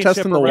Championship. They were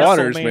testing the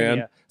waters,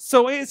 man.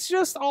 So it's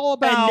just all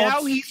about... And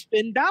now he's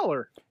Finn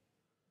Balor.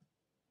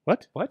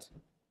 What?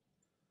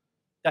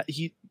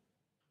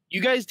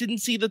 You guys didn't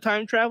see the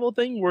time travel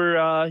thing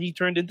where he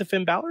turned into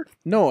Finn Balor?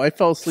 No, I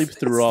fell asleep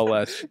through all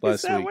last week.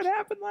 Is that what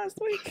happened last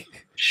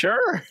week?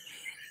 Sure.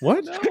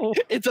 What? No.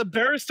 It's a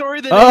better story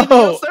than anything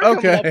else they're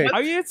coming up with.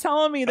 Are you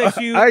telling me that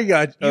you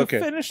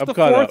finished the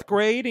 4th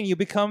grade and you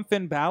become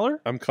Finn Balor?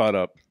 I'm caught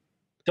up.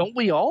 Don't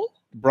we all?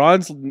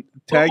 Bronze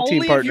tag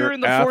team partner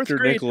in the after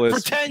Nicholas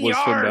for 10 was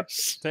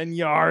yards. 10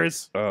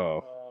 yards.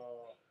 Oh.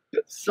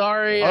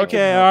 Sorry.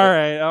 Okay,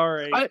 all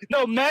right.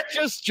 No, Matt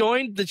just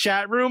joined the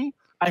chat room.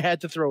 I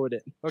had to throw it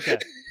in. Okay.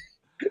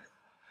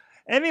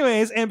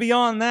 Anyways, and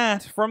beyond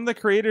that, from the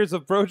creators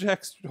of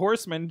BoJack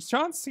Horseman,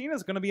 John Cena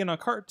is going to be in a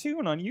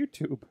cartoon on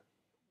YouTube.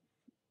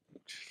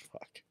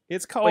 Fuck.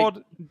 It's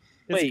called...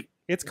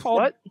 It's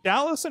called what?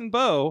 Dallas and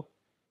Bo,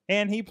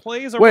 and he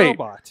plays a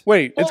robot.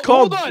 Wait, it's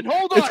hold called...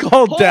 on. It's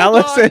called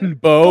Dallas and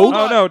Bo?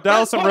 Oh, no,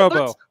 Dallas and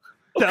Robo.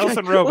 Dallas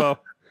and Robo.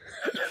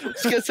 I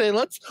was going to say,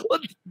 let's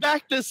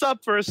back this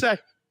up for a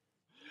sec.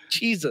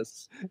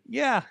 Jesus.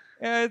 Yeah.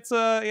 It's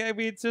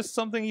it's just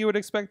something you would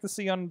expect to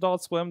see on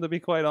Adult Swim, to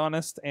be quite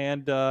honest,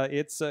 and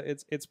it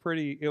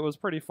was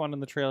pretty fun in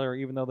the trailer,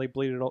 even though they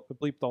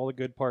bleeped all the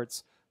good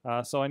parts.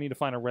 So I need to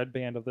find a red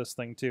band of this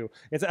thing too.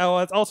 It's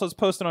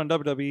posted on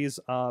WWE's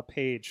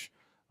page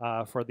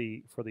for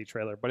the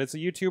trailer, but it's a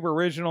YouTube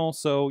original,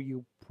 so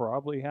you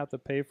probably have to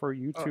pay for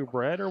YouTube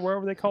Red or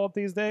whatever they call it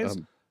these days.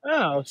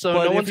 So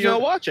no one's gonna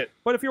watch it.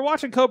 But if you're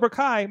watching Cobra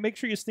Kai, make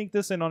sure you sneak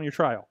this in on your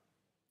trial.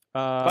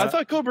 I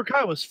thought Cobra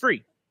Kai was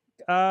free.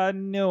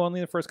 No, only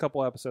the first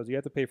couple episodes. You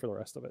have to pay for the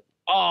rest of it.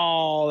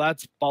 Oh,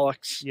 that's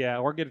bollocks. Yeah,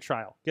 or get a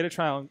trial. Get a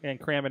trial and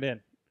cram it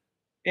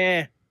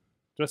in.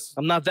 Just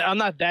I'm not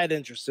that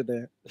interested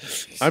in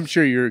it. I'm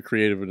sure you're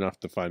creative enough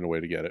to find a way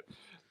to get it.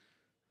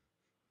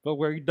 But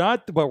we're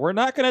not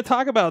going to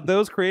talk about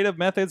those creative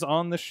methods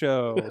on the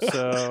show.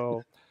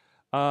 So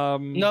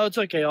no, it's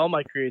okay. All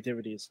my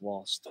creativity is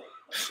lost.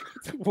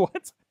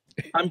 What?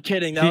 I'm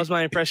kidding. That was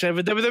my impression of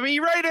a WWE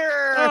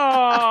writer.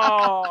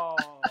 Oh.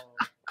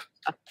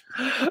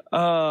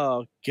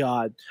 Oh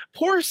God,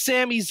 poor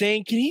Sami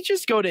Zayn. Can he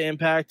just go to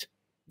Impact?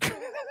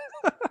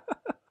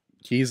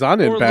 He's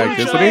on Impact,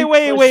 isn't he?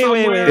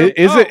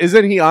 Wait.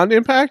 Isn't he on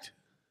Impact?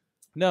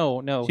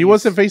 No. He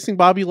wasn't facing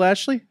Bobby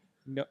Lashley?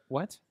 No,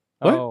 what?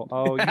 What?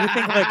 Oh, you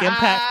think like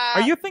Impact?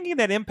 Are you thinking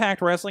that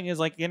Impact Wrestling is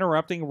like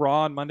interrupting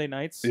Raw on Monday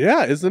nights?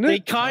 Yeah, isn't it? They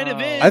kind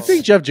of is. I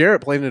think Jeff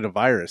Jarrett planted a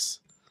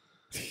virus.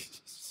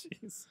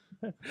 Jeez.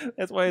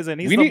 That's why he's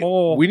the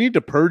mole. We need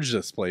to purge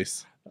this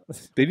place.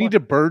 They need to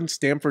burn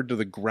Stamford to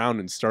the ground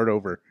and start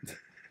over.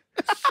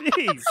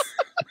 Jeez.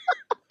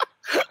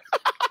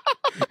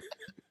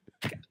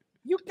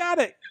 You got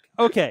it.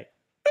 Okay.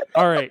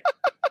 All right.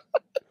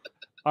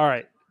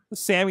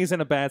 Sammy's in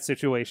a bad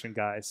situation,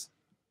 guys.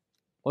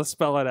 Let's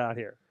spell it out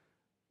here.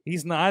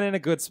 He's not in a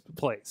good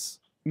place.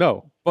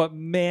 No. But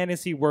man,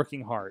 is he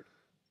working hard.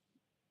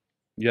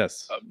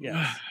 Yes.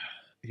 Yes.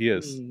 He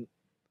is.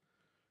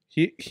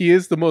 He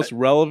is the most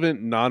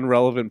relevant,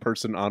 non-relevant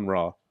person on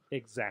Raw.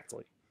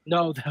 Exactly.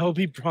 No, that would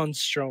be Braun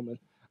Strowman.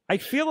 I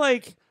feel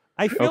like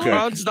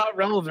Braun's not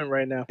relevant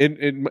right now.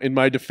 In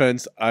my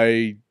defense,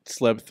 I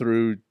slept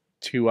through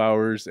 2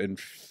 hours and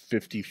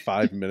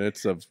 55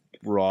 minutes of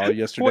Raw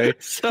yesterday.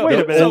 Wait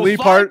a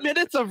minute. 5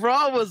 minutes of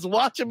Raw was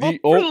watchable.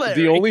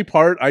 The only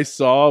part I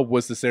saw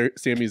was the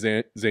Sami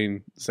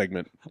Zayn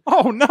segment.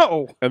 Oh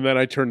no! And then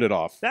I turned it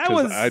off.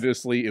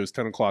 It was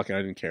 10 o'clock and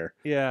I didn't care.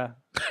 Yeah.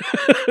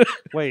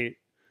 Wait,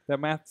 that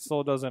math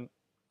still doesn't.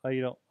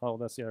 You don't. Oh,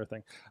 that's the other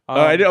thing.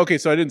 Okay,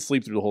 so I didn't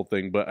sleep through the whole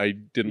thing, but I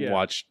didn't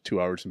watch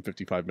 2 hours and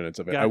 55 minutes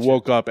of it. Gotcha. I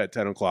woke up at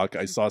 10 o'clock.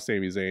 I saw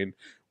Sami Zayn.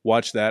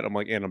 Watched that. I'm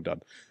like, and I'm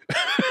done.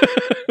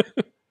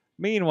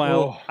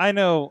 Meanwhile, I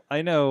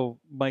know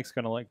Mike's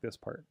gonna like this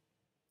part.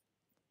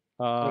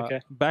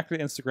 Okay. Back to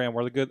Instagram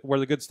where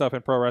the good stuff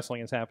in pro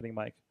wrestling is happening,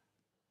 Mike.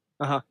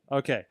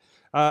 Okay.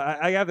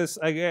 I got this.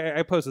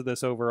 I posted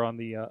this over on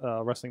the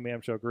Wrestling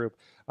Mayhem Show group.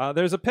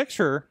 There's a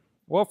picture.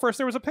 Well, first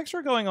there was a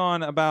picture going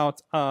on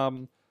about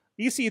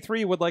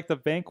EC3 would like to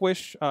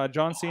vanquish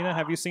John Cena.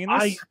 Have you seen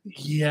this?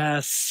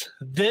 Yes.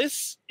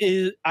 This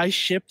is. I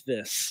ship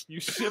this. You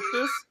ship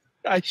this?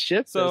 I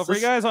ship this. So for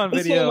you guys on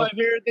this video, is one of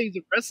my favorite things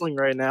of wrestling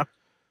right now.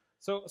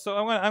 So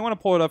I'm gonna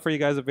pull it up for you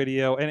guys a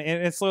video, and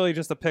it's literally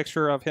just a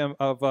picture of him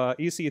of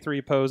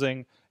EC3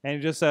 posing, and it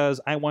just says,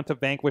 "I want to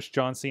vanquish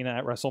John Cena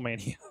at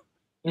WrestleMania."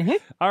 Mm-hmm.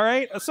 All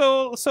right,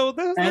 so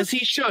this as he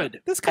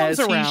should. This comes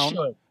around.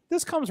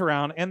 This comes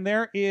around, and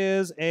there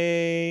is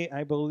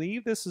I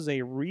believe this is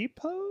a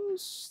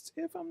repost,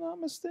 if I'm not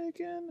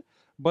mistaken.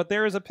 But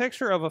there is a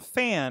picture of a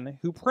fan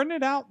who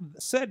printed out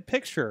said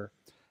picture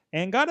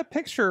and got a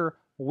picture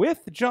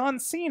with John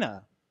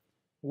Cena.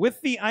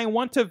 With the "I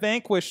want to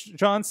vanquish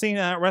John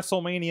Cena at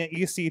WrestleMania"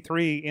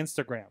 EC3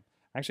 Instagram.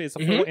 Actually, it's a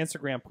full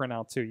Instagram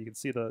printout too. You can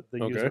see the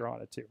user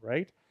on it too,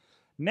 right?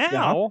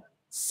 Now,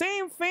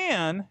 same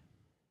fan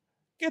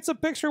gets a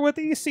picture with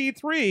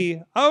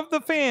EC3 of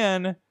the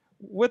fan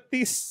with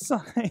these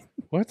signs.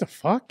 What the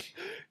fuck?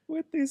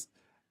 And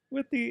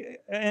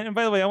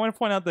by the way, I want to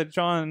point out that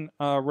John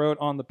wrote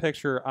on the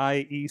picture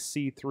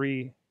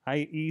IEC3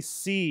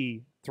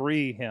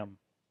 him,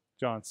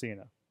 John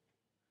Cena.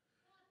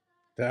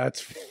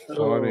 That's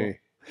funny.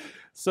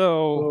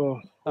 So,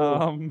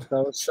 that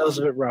was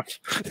a bit rough.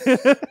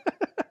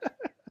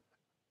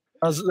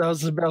 that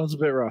was a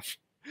bit rough.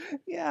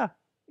 Yeah.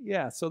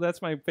 So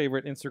that's my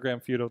favorite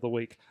Instagram feud of the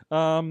week.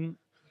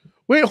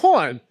 Wait, hold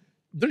on.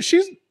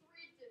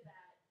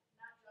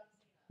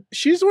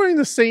 She's wearing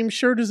the same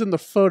shirt as in the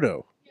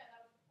photo.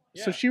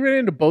 Yeah. So she ran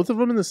into both of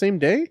them in the same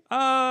day?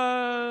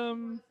 I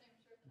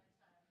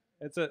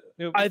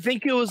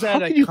think it was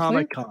at a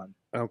Comic-Con.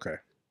 Okay.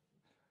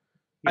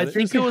 I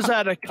think it was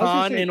at a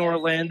con in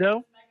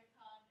Orlando.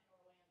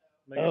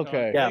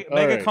 Okay. Yeah.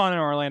 MegaCon in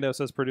Orlando,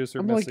 says producer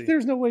I'm Missy. like,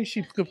 there's no way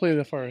she could play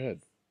that far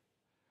ahead.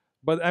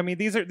 But I mean,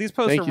 these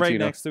posts are right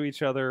next to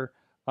each other,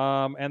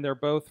 and they're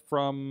both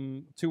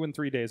from 2 and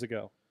 3 days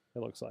ago. It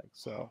looks like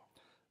so.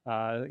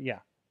 Yeah.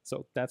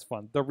 So that's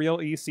fun. The real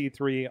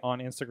EC3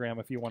 on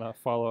Instagram, if you want to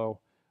follow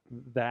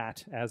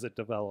that as it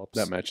develops.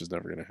 That match is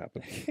never going to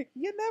happen.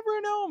 You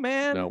never know,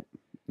 man. No,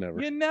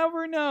 never. You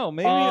never know.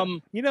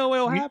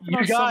 It'll happen.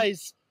 You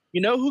guys,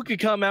 you know who could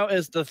come out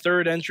as the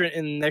third entrant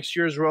in next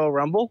year's Royal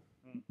Rumble?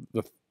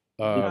 I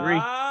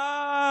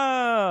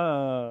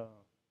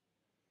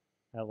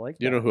like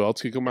that. You know who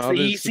else could come out?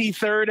 The EC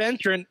third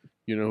entrant.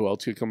 You know who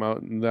else could come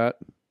out in that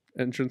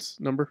entrance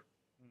number?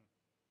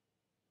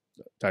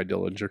 Ty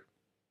Dillinger.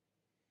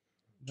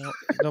 No,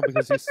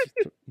 because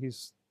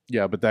he's.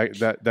 Yeah, but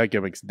that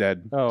gimmick's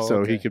dead. Oh, so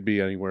okay. he could be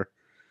anywhere.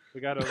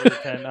 We got over the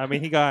 10. I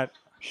mean, he got.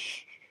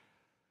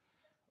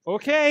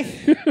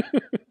 Okay.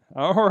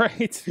 All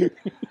right.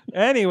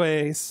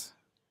 Anyways,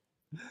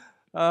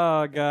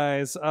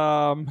 guys,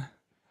 moving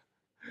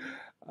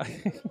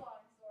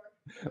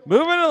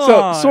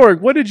along. So, Sorg,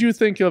 what did you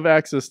think of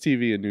Access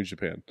TV in New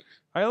Japan?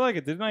 I like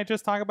it. Didn't I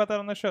just talk about that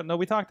on the show? No,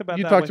 we talked about that.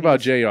 You talked about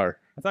JR.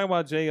 I talked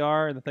about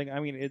JR and the thing. I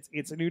mean,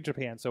 it's New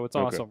Japan, so it's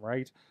awesome,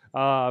 right?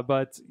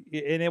 But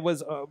it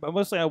was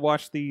mostly I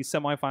watched the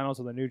semifinals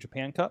of the New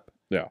Japan Cup.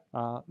 Yeah.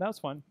 That was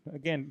fun.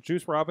 Again,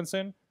 Juice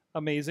Robinson,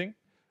 amazing.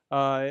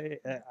 I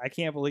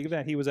can't believe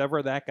that he was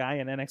ever that guy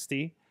in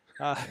NXT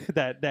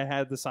that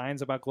had the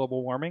signs about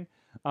global warming.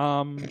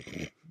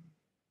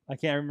 I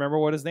can't remember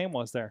what his name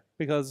was there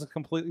because it's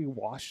completely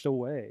washed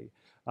away.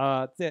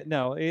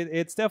 No,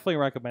 it's definitely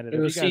recommended. It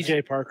was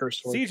CJ Parker.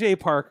 CJ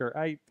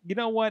Parker. You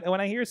know what?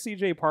 When I hear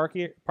CJ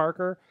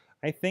Parker,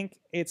 I think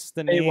it's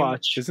the name.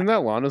 Baywatch. Isn't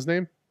that Lana's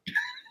name?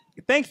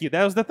 Thank you.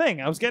 That was the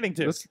thing I was getting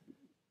to.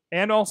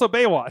 And also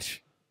Baywatch.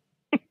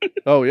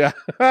 Oh yeah,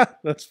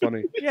 that's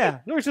funny. Yeah,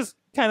 it was just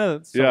kind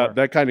of. Yeah,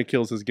 that kind of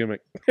kills his gimmick.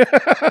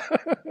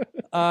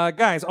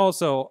 Guys,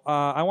 also,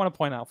 I want to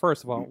point out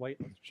first of all. Wait,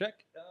 let's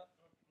check.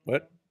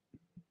 What?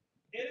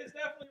 It is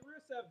definitely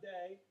Rusev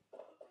Day.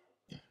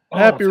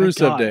 Happy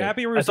Rusev Day.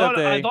 Happy Rusev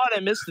Day. I thought I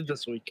missed it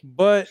this week.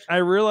 But I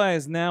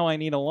realize now I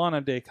need a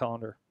Lana Day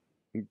calendar.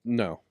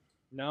 No.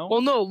 No?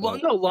 Well, no.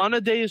 Lana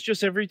Day is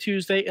just every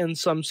Tuesday and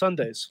some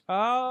Sundays.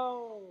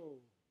 Oh.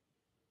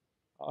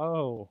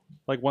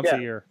 Like once a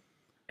year.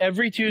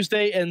 Every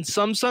Tuesday and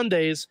some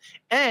Sundays,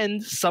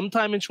 and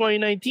sometime in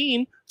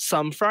 2019,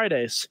 some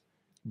Fridays.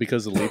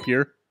 Because of leap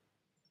year?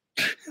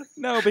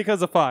 No,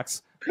 because of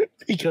Fox.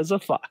 Because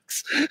of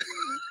Fox.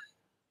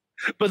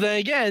 But then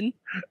again,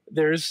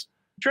 there's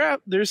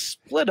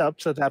split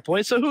ups at that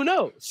point, so who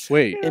knows?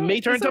 Wait, it may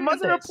turn to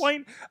Mondays. Is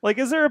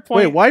there a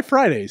point? Wait, why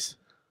Fridays?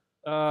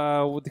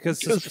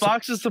 Because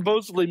Fox is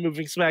supposedly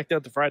moving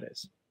SmackDown to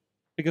Fridays.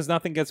 Because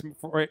nothing gets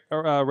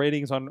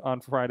ratings on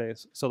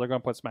Fridays, so they're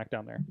going to put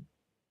SmackDown there.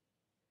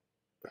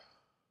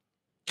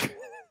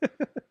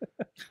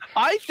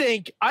 I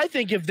think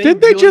if they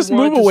did they just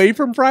move away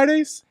from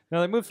Fridays?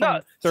 No, they moved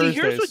from Thursdays.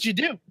 See, here's what you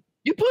do: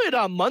 you put it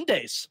on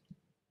Mondays.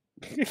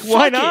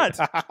 Why not?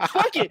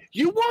 Fuck it.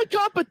 You want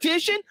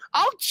competition?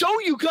 I'll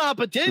show you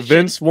competition.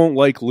 Vince won't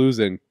like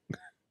losing.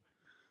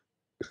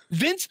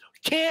 Vince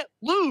can't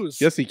lose.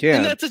 Yes, he can.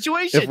 In that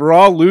situation. If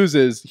Raw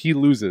loses, he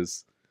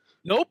loses.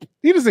 Nope.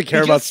 He doesn't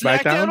care about SmackDown.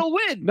 SmackDown. Will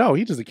win. No,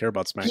 he doesn't care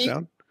about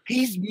SmackDown.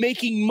 He's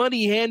making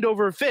money hand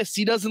over fist.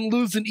 He doesn't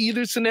lose in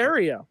either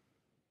scenario.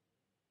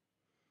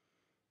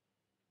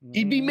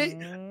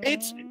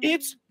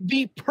 It's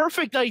the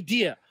perfect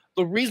idea.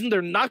 The reason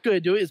they're not going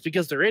to do it is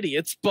because they're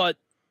idiots. But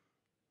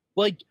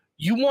like,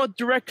 you want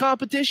direct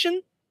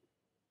competition?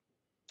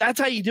 That's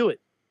how you do it.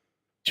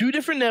 2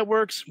 different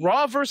networks,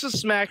 Raw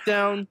versus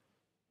SmackDown.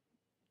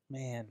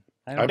 Man,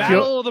 I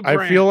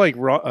feel like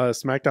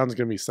SmackDown's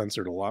going to be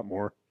censored a lot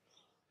more.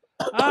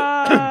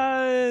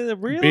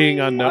 Really?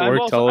 Being on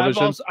network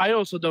television. I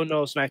also don't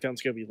know if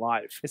SmackDown's going to be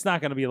live. It's not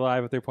going to be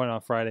live if they're putting it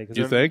on Friday.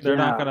 You think? They're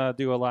not going to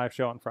do a live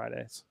show on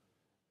Fridays.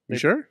 You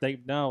sure? They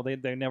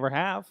never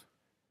have.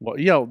 Well,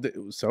 yeah.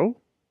 So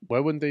why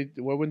wouldn't they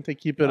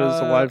keep it as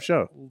a live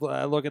show?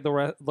 Look at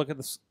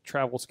the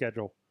travel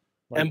schedule.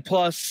 And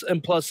plus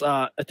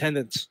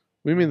attendance.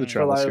 We mean the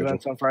travel schedule.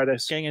 Events on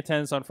Fridays. Getting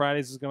attendance on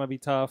Fridays is going to be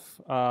tough.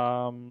 It's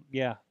going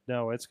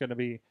to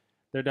be.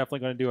 They're definitely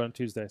going to do it on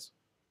Tuesdays.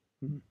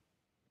 Mm-hmm.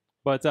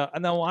 But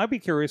now I'd be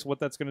curious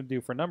what that's going to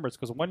do for numbers,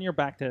 because when you're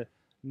back to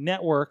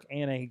network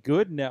and a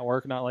good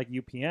network, not like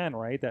UPN,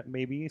 right? That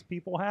maybe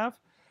people have.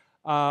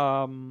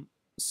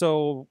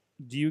 So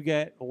do you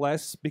get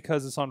less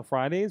because it's on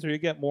Fridays, or you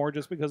get more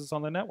just because it's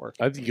on the network?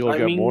 I think you'll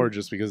get more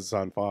just because it's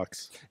on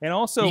Fox. And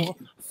also,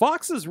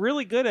 Fox is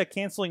really good at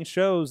canceling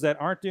shows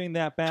that aren't doing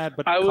that bad,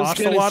 but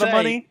cost a lot of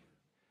money.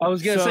 I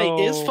was going to say,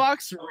 is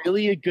Fox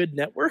really a good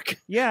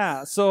network?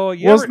 Yeah. So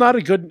it's not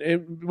a good.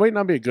 It might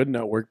not be a good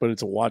network, but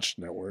it's a watched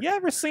network. You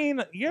ever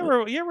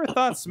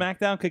thought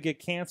SmackDown could get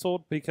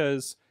canceled?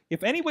 Because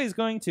if anybody's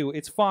going to,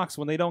 it's Fox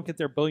when they don't get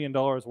their $1 billion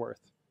worth.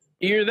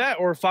 Either that,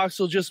 or Fox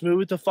will just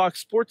move it to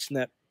Fox Sports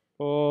Net.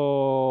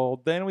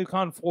 Oh, then we've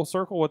gone full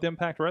circle with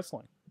Impact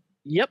Wrestling.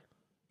 Yep.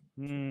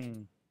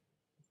 Have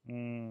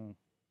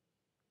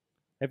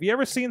you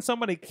ever seen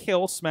somebody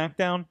kill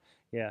SmackDown?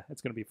 Yeah,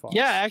 it's going to be Fox.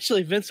 Yeah,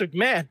 actually, Vince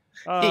McMahon.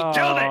 He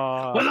killed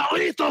it with a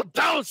lethal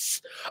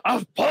dose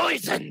of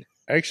poison.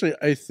 Actually,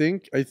 I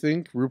think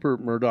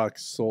Rupert Murdoch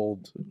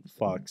sold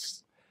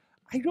Fox.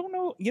 I don't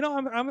know.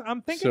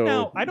 I'm thinking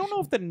now. I don't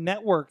know if the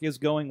network is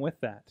going with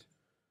that.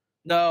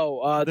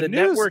 No, the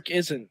network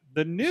isn't.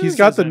 The news. He's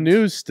got the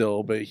news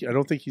still, but I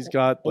don't think he's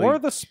got or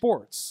the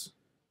sports.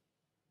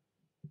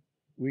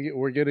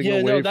 We're getting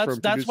away from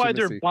that's why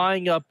they're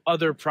buying up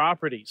other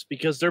properties,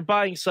 because they're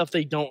buying stuff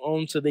they don't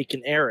own so they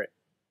can air it.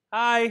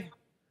 Hi.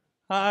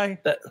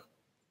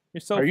 You're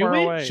so far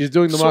away. She's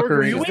doing the Sorg,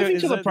 Macarena. Are you waving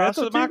to the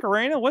prostitute? The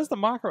Macarena? What's the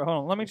Macarena?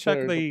 Hold on, let me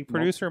check the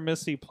producer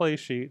Missy play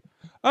sheet.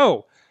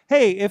 Oh,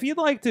 hey, if you'd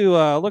like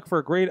to look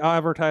for great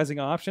advertising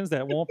options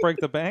that won't break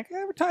the bank,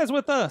 advertise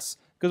with us,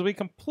 because we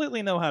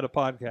completely know how to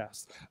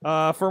podcast.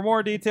 For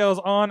more details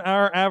on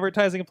our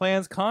advertising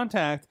plans,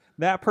 contact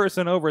that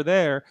person over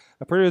there,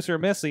 producer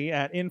Missy,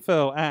 at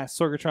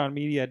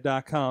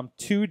info@sorgatronmedia.com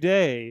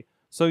today,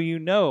 so you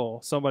know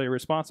somebody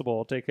responsible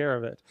will take care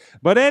of it.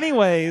 But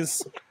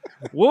anyways,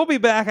 we'll be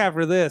back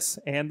after this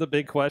and the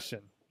big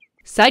question.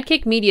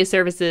 Sidekick Media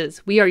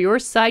Services. We are your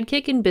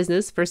sidekick in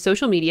business for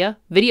social media,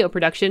 video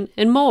production,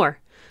 and more.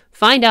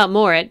 Find out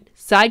more at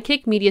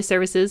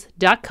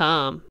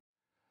sidekickmediaservices.com.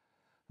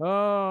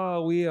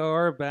 Oh, we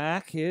are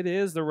back. It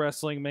is the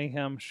Wrestling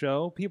Mayhem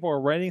show. People are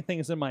writing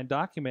things in my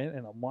document,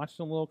 and I'm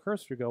watching a little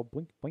cursor go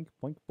blink, blink,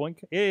 blink,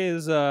 blink. It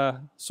is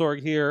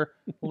Sorg here,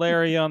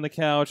 Larry on the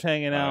couch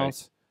hanging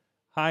out,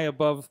 high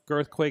above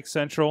Girthquake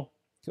Central.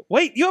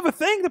 Wait, you have a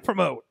thing to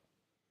promote.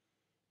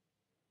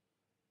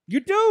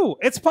 You do.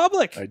 It's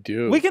public. I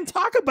do. We can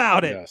talk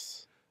about it.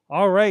 Yes.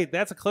 All right,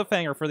 that's a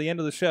cliffhanger for the end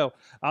of the show.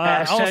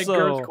 Hashtag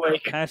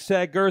Girthquake.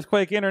 Hashtag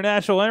Girthquake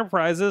International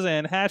Enterprises,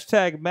 and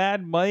hashtag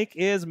Mad Mike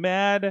is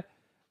mad.xxx.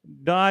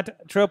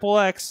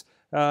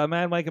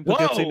 Mad Mike in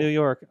Poughkeepsie, New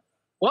York.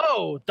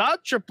 Whoa,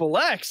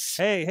 .xxx.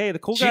 Hey, the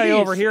cool guy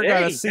over here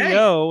got a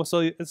CO.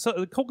 So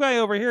the cool guy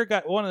over here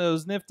got one of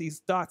those nifty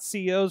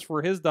 .cos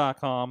for his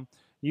 .com.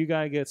 You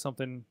got to get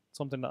something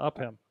to up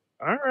him.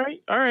 All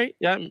right.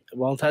 Yeah,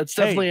 well, that's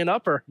definitely an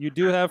upper. You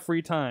do have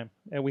free time,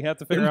 and we have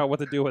to figure out what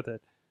to do with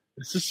it.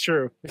 This is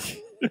true.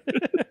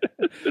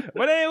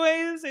 But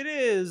anyways, it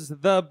is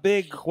the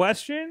big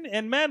question.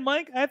 And Mad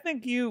Mike, I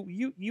think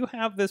you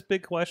have this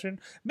big question.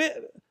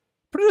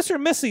 Producer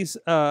Missy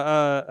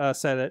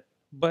said it,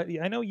 but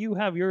I know you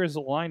have yours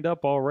lined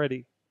up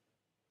already.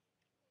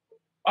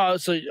 All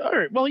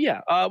right. Well,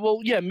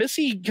 yeah.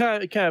 Missy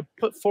kind of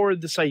put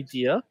forward this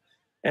idea,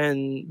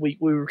 and we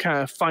were kind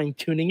of fine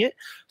tuning it.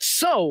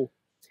 So,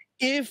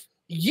 if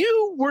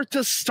you were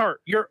to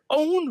start your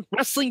own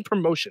wrestling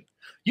promotion,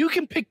 you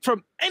can pick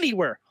from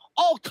anywhere.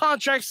 All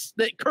contracts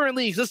that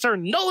currently exist are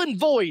null and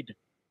void.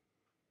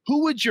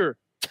 Who would your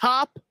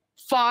top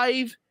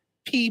 5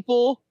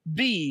 people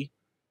be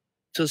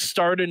to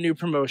start a new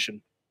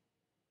promotion?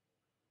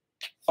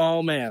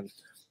 Oh, man.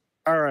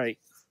 All right.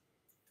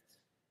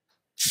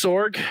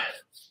 Sorg,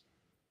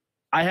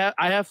 I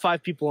have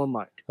 5 people in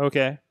mind.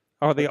 Okay.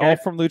 Are they all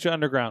from Lucha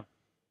Underground?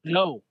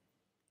 No.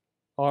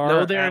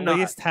 Are they are at not.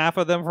 least half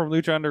of them from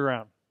Lucha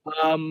Underground?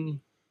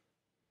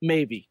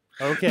 Maybe.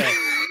 Okay.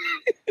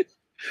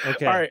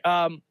 Okay. All right.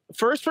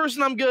 First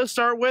person I'm going to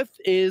start with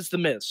is The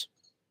Miz.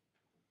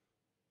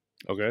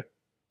 Okay.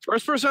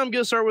 First person I'm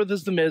going to start with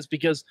is The Miz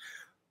because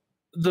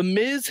The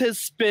Miz has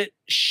spit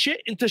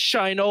shit into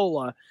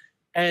Shinola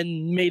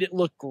and made it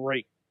look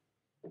great.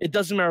 It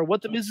doesn't matter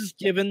what The Miz is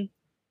given.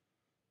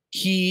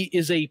 He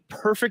is a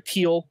perfect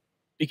heel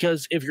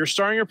because if you're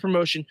starting a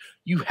promotion,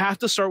 you have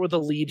to start with a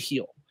lead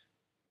heel.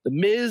 The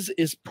Miz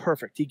is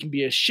perfect. He can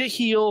be a shit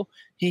heel.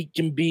 He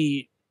can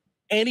be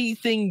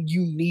anything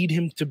you need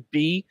him to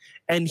be,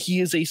 and he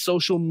is a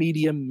social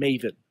media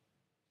maven.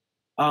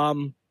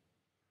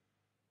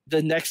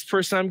 The next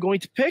person I'm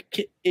going to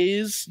pick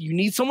is you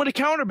need someone to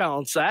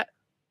counterbalance that.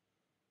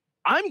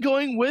 I'm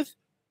going with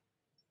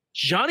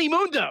Johnny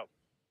Mundo.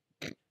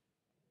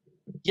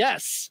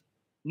 Yes.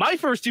 My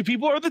first two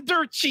people are the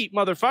dirt sheet,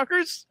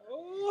 motherfuckers.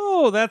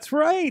 Oh, that's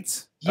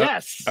right.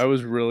 Yes. I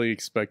was really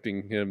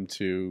expecting him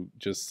to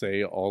just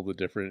say all the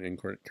different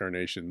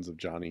incarnations of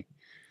Johnny.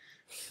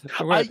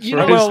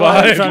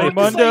 Johnny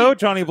Mundo,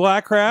 Johnny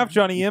Blackcraft,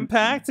 Johnny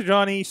Impact,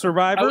 Johnny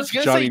Survivor,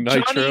 Johnny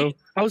Nitro.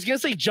 I was going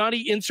to say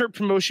Johnny insert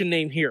promotion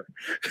name here.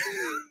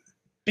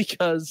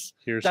 Because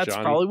that's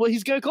Johnny. probably what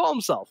he's going to call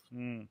himself.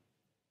 Mm.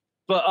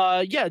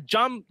 But yeah,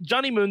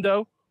 Johnny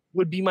Mundo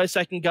would be my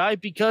second guy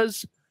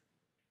because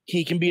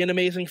he can be an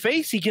amazing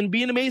face. He can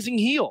be an amazing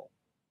heel.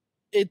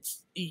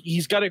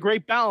 He's got a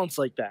great balance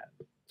like that.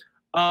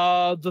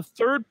 The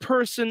third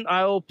person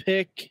I'll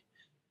pick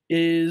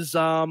is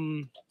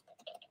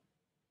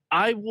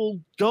I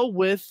will go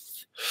with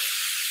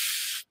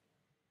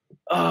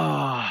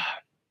Asuka.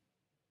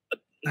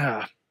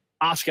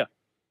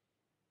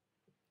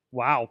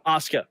 Wow.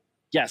 Asuka.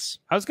 Yes.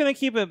 I was going to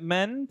keep it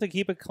men to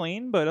keep it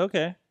clean, but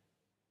okay.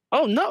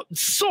 Oh, no.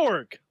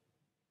 Sorg.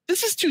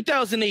 This is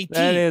 2018.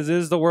 That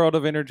is the world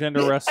of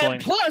intergender wrestling.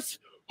 And plus,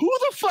 who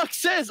the fuck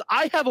says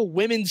I have a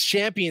women's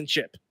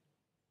championship?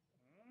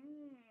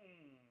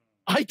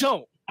 I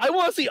don't. I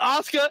want to see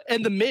Asuka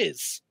and The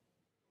Miz.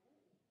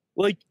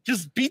 Like,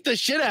 just beat the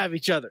shit out of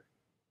each other.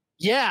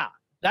 Yeah,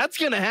 that's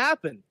going to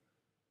happen.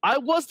 I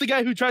was the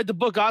guy who tried to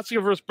book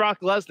Asuka versus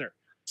Brock Lesnar.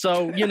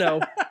 So, you know.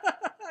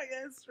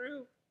 Yeah, it's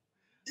true.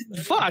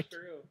 Fuck.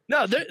 True.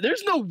 No,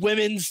 there's no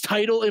women's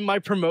title in my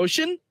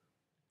promotion.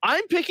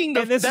 I'm picking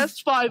the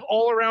best 5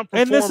 all-around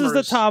performers. And this is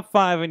the top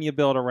 5 and you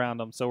build around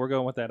them. So we're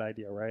going with that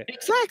idea, right?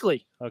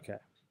 Exactly. Okay.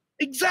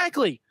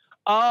 Exactly.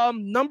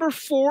 Number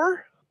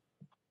 4,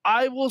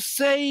 I will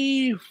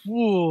say...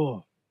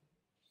 Whoa,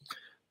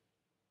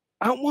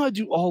 I don't want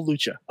to do all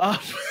Lucha.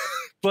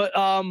 But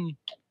I'm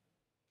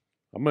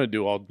going to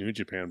do all New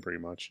Japan pretty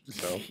much.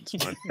 So it's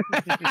fine.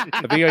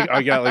 I think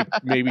I got like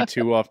maybe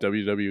 2 off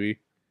WWE.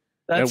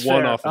 That's and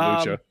 1 fair. off of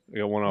Lucha. I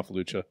got 1 off of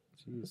Lucha.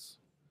 Jeez.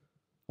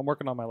 I'm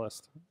working on my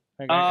list.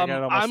 I'm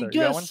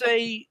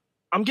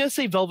gonna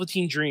say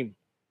Velveteen Dream.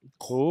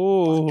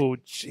 Oh,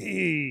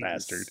 jeez.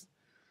 Bastard.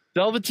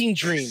 Velveteen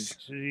Dream.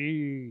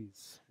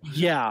 Jeez.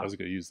 Yeah. I was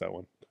going to use that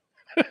one.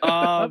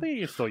 I think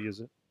you can still use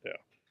it.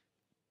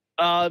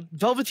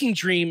 Velveteen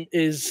Dream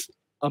is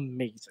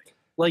amazing.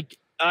 Like,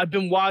 I've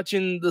been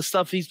watching the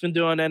stuff he's been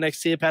doing on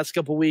NXT the past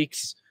couple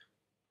weeks.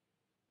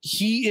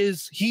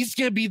 He's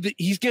gonna be the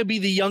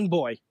young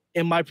boy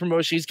in my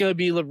promotion. He's gonna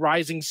be the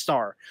rising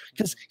star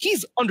because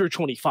he's under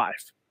 25.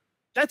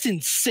 That's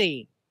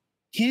insane.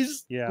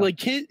 His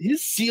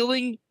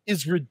ceiling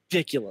is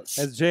ridiculous.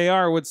 As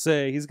JR would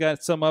say, he's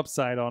got some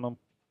upside on him.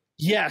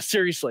 Yeah,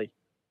 seriously.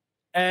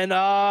 And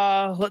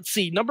let's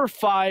see, number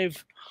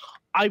 5.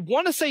 I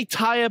want to say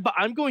Taya, but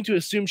I'm going to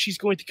assume she's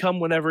going to come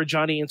whenever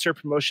Johnny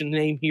insert promotion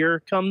name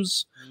here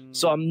comes.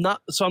 So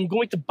I'm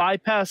going to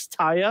bypass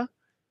Taya,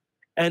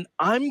 and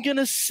I'm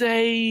gonna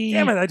say.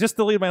 Damn it! I just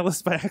deleted my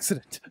list by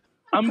accident.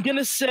 I'm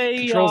gonna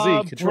say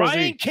Control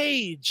Brian Z.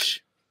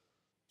 Cage.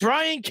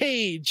 Brian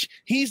Cage.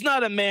 He's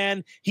not a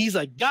man. He's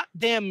a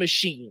goddamn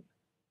machine.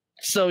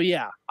 So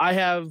yeah, I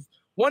have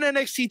 1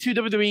 NXT, 2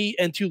 WWE,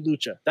 and 2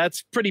 Lucha.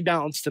 That's pretty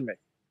balanced to me.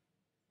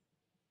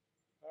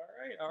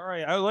 All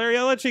right. Larry,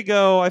 I'll let you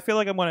go. I feel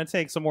like I'm going to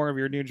take some more of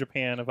your New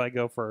Japan if I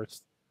go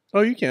first.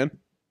 Oh, you can.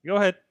 Go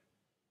ahead.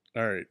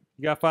 All right.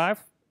 You got 5?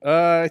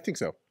 I think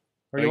so.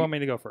 Or do you want me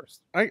to go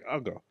first? I'll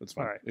go. That's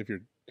fine. All right. If you're,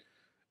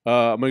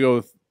 I'm gonna go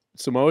with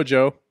Samoa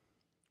Joe.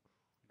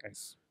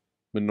 Nice.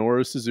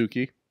 Minoru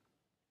Suzuki.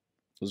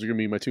 Those are gonna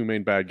be my 2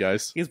 main bad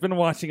guys. He's been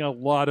watching a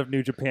lot of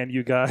New Japan,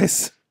 you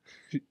guys.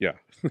 Yeah,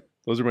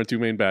 those are my 2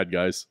 main bad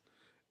guys.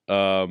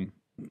 The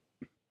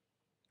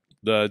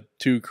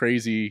 2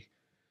 crazy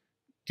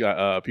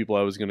people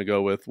I was gonna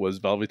go with was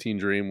Velveteen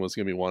Dream was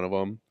gonna be one of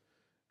them,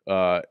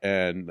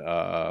 and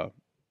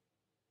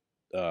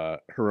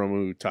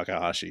Hiromu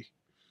Takahashi.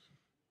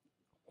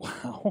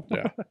 Wow.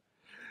 Yeah.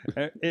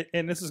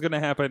 And this is going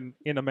to happen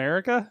in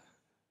America?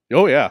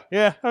 Oh, yeah.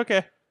 Yeah,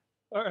 okay.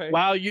 All right.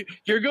 Wow,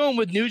 you're going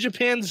with New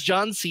Japan's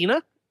John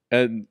Cena?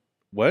 And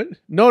what?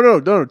 No.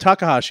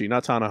 Takahashi,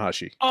 not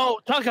Tanahashi. Oh,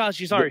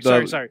 Takahashi. Sorry.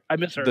 I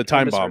misheard. The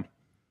time bomb.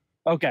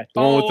 Okay.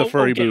 The one with the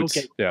furry boots.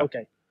 Okay. Yeah.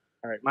 Okay.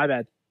 All right, my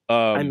bad.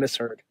 I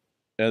misheard.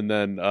 And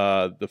then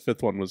the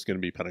fifth one was going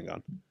to be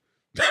Pentagon.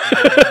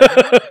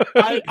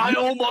 I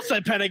almost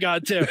said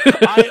Pentagon too.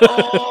 I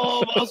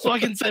almost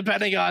fucking said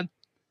Pentagon.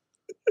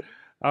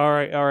 All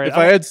right. If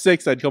I had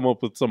 6, I'd come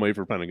up with somebody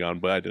for Pentagon,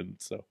 but I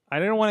didn't. So I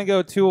didn't want to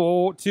go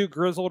too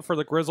grizzled for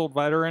the grizzled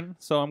veteran,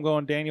 so I'm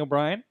going Daniel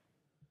Bryan.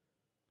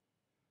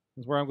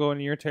 This is where I'm going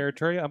in your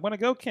territory. I'm going to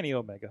go Kenny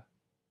Omega.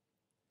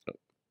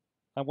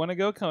 I want to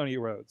go Cody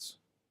Rhodes.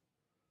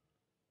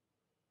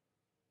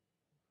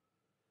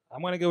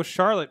 I'm going to go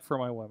Charlotte for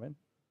my women.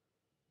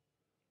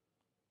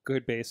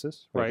 Good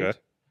basis, right? Okay.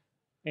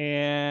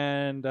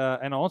 And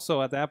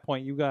also at that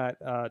point you got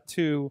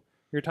 2.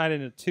 You're tied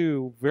into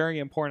 2 very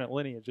important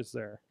lineages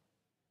there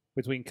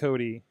between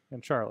Cody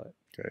and Charlotte.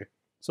 Okay.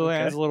 So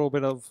that has a little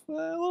bit of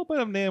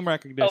name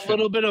recognition. A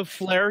little bit of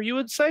flair, you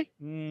would say.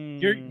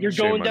 You're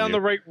going down the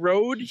right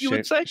road, you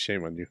would say.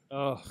 Shame on you.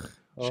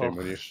 Shame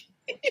on you.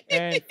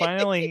 And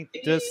finally,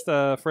 just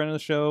a friend of the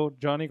show,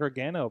 Johnny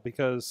Gargano,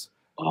 because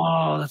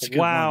that's a good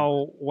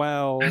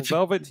wow,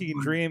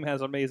 Velveteen Dream has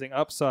amazing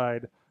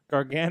upside.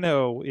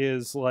 Gargano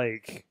is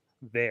like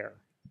there,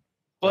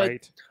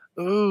 but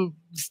right?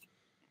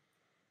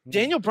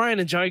 Daniel Bryan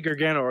and Johnny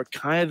Gargano are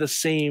kind of the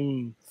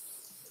same,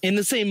 in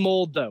the same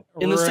mold, though.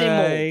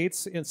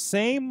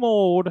 Same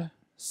mold,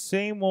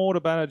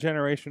 about a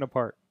generation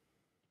apart.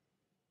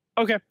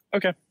 Okay.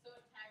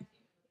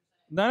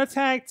 Not a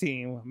tag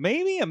team,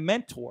 maybe a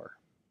mentor.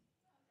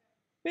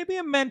 Maybe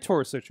a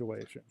mentor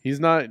situation. He's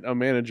not a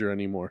manager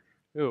anymore.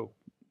 Who?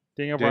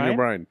 Daniel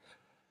Bryan?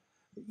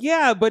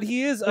 Yeah, but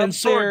he is and up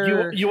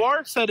there. You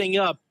are setting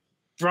up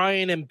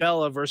Bryan and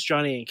Bella versus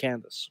Johnny and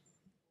Candice.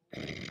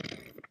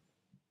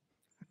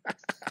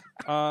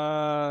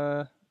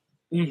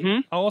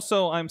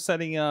 Also, I'm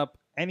setting up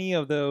any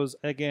of those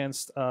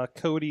against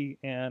Cody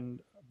and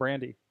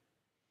Brandy.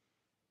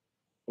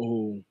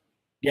 Oh,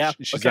 yeah.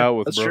 She's out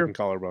with a broken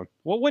collarbone.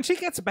 Well, when she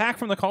gets back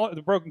from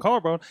the broken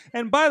collarbone,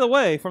 and by the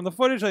way, from the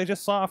footage I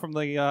just saw from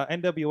the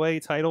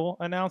NWA title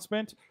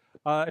announcement,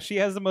 she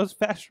has the most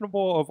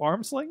fashionable of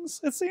arm slings,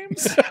 it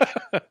seems.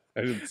 I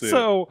didn't see it.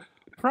 So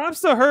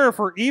props to her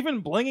for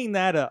even blinging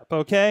that up,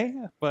 okay?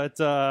 But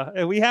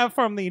we have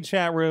from the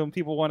chat room,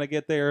 people want to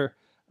get their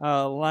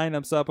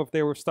lineups up if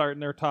they were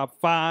starting their top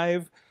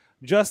 5.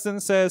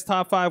 Justin says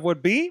top 5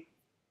 would be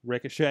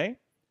Ricochet,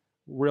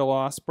 Real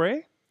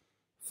Ospreay,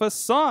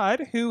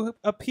 Facade, who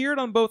appeared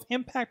on both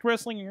Impact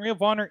Wrestling and Ring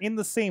of Honor in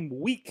the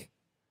same week.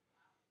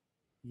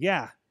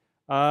 Yeah.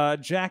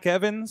 Jack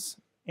Evans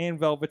and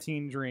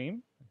Velveteen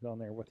Dream. On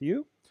there with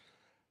you.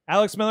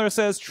 Alex Miller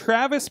says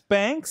Travis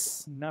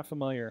Banks. Not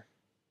familiar.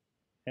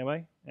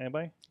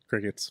 Anybody?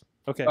 Crickets.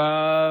 Okay.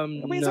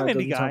 He's an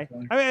indie guy.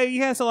 I mean, he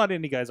has a lot of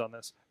indie guys on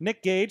this.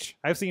 Nick Gage.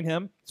 I've seen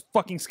him. It's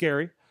fucking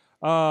scary.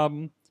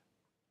 Pentagon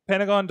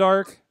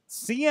Dark,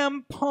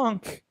 CM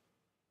Punk,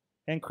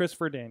 and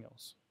Christopher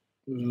Daniels.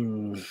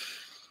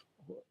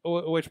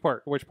 Which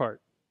part?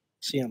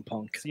 CM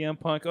Punk. CM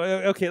Punk.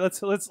 Okay,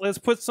 let's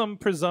put some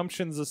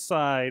presumptions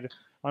aside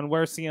on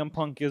where CM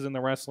Punk is in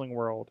the wrestling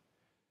world.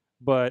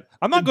 But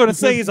I'm not going to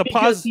say he's a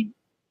positive.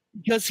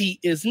 Because he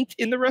isn't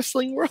in the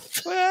wrestling world.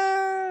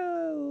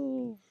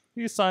 Well,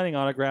 he's signing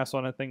autographs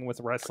on a thing with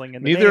wrestling.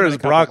 And neither is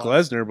Brock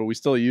Lesnar, but we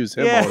still use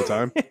him all the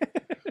time.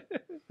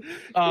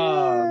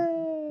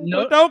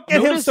 Don't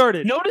get him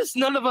started. Notice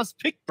none of us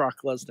picked Brock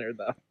Lesnar,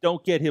 though.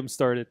 Don't get him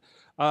started.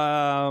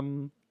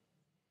 JD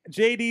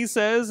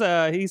says,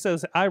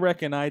 I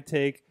reckon I'd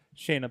take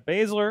Shayna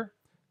Baszler,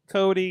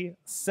 Cody,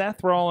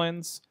 Seth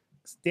Rollins,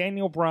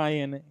 Daniel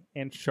Bryan,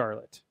 and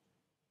Charlotte.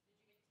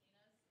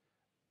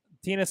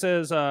 Tina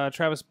says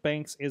Travis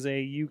Banks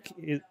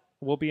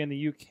will be in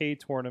the UK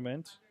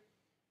tournament.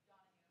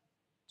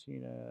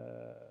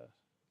 Tina,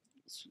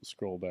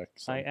 scroll back.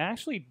 I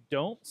actually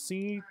don't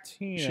see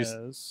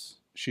Tina's.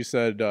 She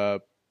said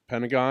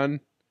Pentagon,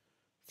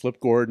 Flip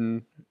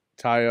Gordon,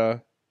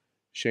 Taya,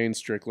 Shane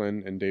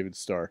Strickland, and David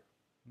Starr.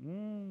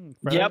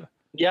 Yep.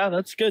 Yeah,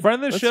 that's good.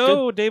 Friend of the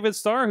show, good. David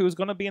Starr, who's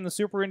going to be in the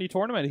Super Indie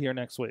tournament here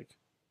next week.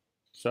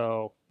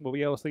 So we'll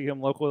be able to see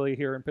him locally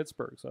here in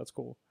Pittsburgh. So that's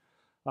cool.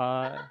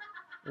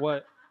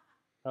 What?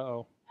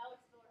 Uh-oh.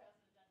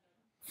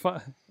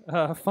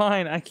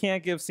 Fine. I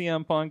can't give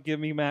CM Punk. Give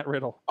me Matt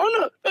Riddle.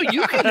 Oh no!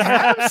 You can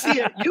have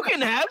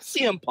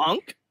CM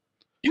Punk.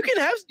 You can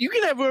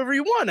have whoever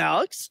you want,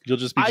 Alex. You'll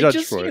just be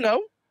judged for it. You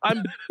know,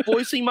 I'm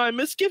voicing my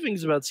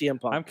misgivings about CM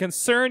Punk. I'm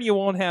concerned you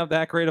won't have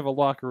that great of a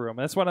locker room.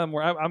 That's what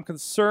I'm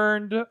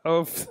concerned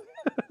of.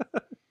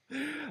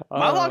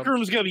 My locker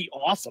room is going to be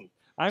awesome.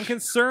 I'm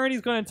concerned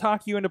he's going to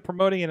talk you into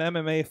promoting an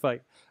MMA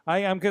fight. I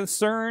am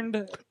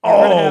concerned.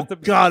 Oh,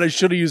 God, I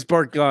should have used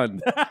Bart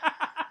Gunn.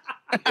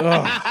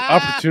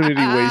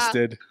 Opportunity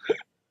wasted.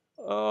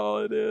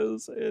 Oh, it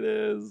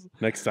is.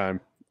 Next time.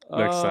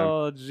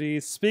 Oh,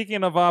 geez.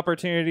 Speaking of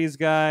opportunities,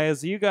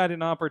 guys, you got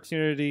an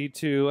opportunity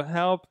to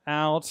help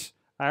out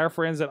our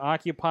friends at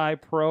Occupy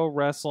Pro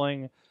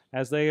Wrestling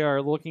as they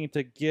are looking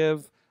to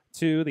give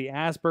to the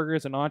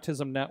Asperger's and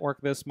Autism Network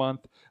this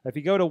month. If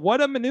you go to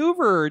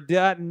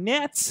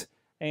whatamaneuver.net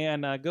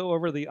and go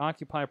over to the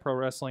Occupy Pro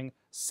Wrestling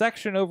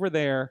section over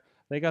there.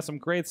 They got some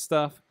great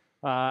stuff.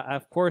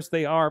 Of course,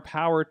 they are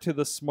Power to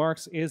the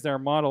Smarks is their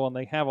model, and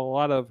they have a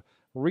lot of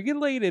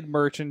related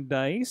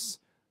merchandise.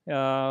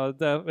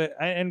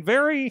 And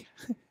very,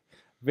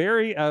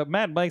 very,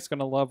 Mad Mike's going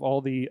to love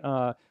all the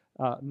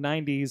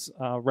 90s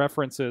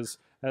references,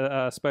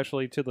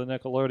 especially to the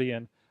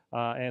Nickelodeon,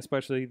 and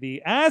especially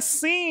the As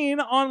Seen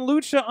on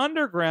Lucha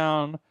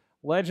Underground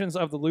Legends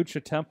of the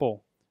Lucha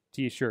Temple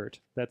t-shirt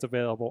that's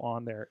available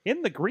on there.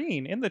 In the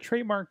green, in the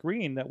trademark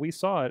green that we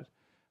saw it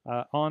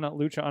on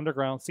Lucha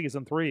Underground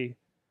Season 3.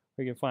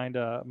 You can find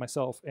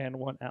myself and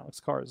one Alex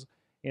Cars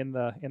in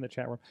the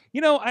chat room.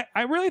 You know,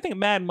 I really think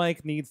Mad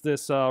Mike needs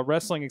this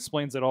Wrestling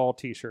Explains It All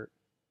t-shirt.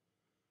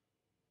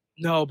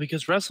 No,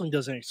 because wrestling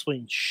doesn't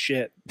explain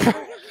shit.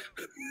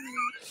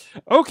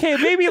 Okay,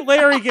 maybe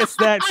Larry gets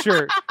that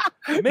shirt.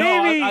 Maybe.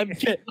 No, I'm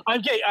kidding.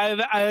 I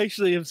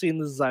actually have seen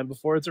the design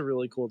before. It's a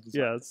really cool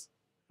design. Yes.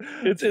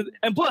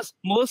 And plus,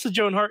 Melissa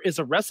Joan Hart is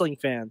a wrestling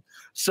fan.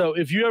 So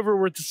if you ever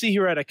were to see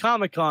her at a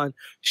Comic-Con,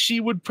 she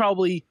would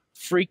probably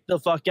freak the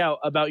fuck out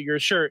about your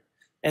shirt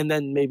and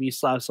then maybe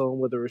slap someone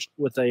with a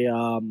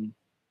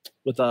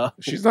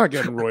She's not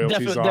getting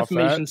royalties off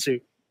defamation that.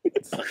 suit.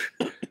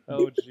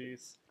 Oh,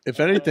 jeez. If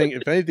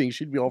anything,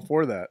 she'd be all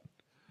for that.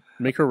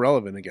 Make her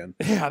relevant again.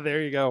 Yeah,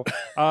 there you go.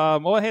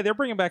 Well, hey, they're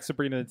bringing back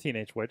Sabrina the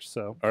Teenage Witch,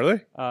 so are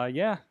they?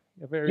 Yeah.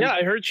 Yeah,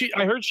 I heard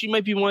she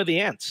might be one of the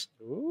ants.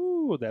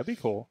 Ooh, that'd be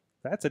cool.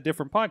 That's a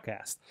different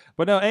podcast.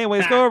 But no,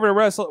 anyways, go over to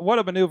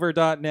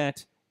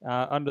whatamaneuver.net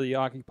under the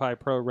Occupy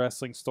Pro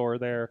Wrestling store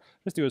there.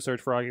 Just do a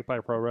search for Occupy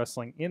Pro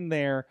Wrestling in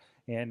there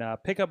and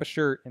pick up a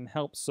shirt and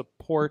help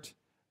support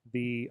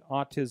the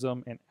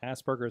Autism and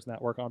Asperger's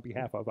Network on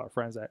behalf of our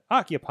friends at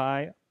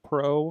Occupy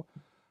Pro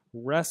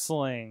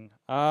Wrestling.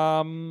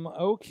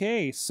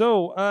 Okay,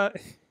 so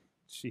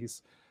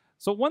jeez.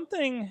 So one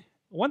thing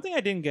I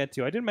didn't get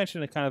to, I did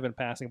mention it kind of in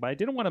passing, but I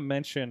didn't want to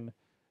mention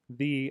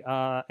the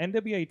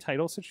NWA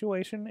title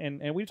situation,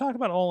 and we talked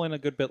about it all in a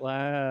good bit.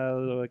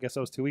 I guess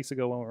that was 2 weeks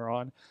ago when we were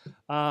on.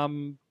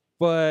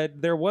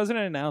 But there was an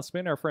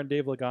announcement. Our friend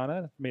Dave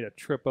Lagana made a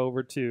trip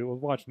over to,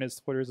 was watching his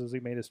Twitters as he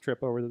made his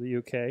trip over to the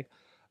UK.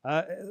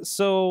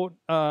 So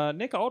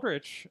Nick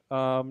Aldrich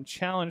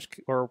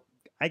challenged, or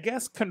I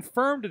guess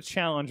confirmed a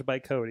challenge by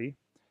Cody.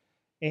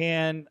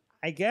 And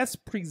I guess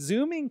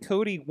presuming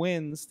Cody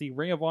wins the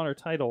Ring of Honor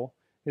title,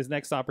 his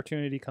next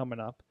opportunity coming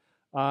up,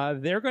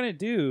 they're going to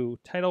do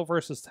title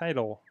versus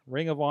title,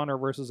 Ring of Honor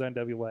versus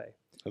NWA.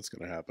 That's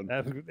going to happen.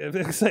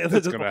 That's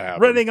going to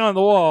happen. Writing on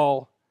the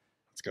wall.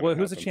 Who's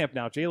the happen. champ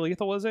now? Jay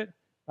Lethal, is it?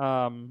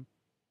 I don't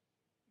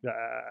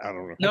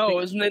know. No,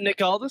 isn't it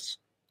Nick Aldis?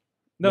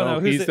 No,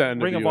 who's he's the the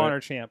Ring of NWA. Honor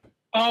champ?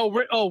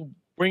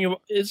 Ring of,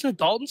 isn't it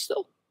Dalton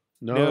still?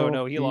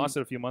 No, he lost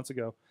it a few months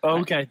ago. Oh,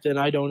 okay, then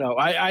I don't know.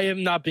 I have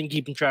not been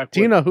keeping track.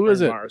 Tina, who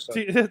is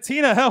it?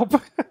 Tina, help!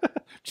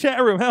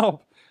 Chat room,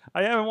 help!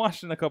 I haven't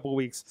watched in a couple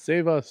weeks.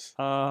 Save us.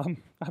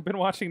 I've been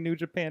watching New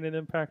Japan and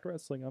Impact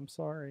Wrestling. I'm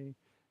sorry,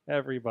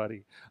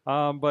 everybody.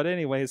 But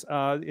anyways,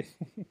 yeah,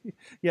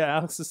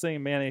 Alex is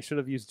saying, man, they should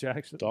have used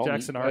Jackson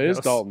Argos. It is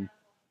Dalton.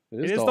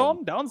 It is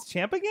Dalton. Dalton's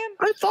champ again?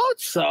 I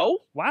thought so.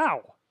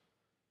 Wow.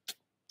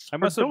 I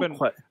must have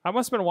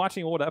been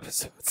watching old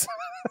episodes.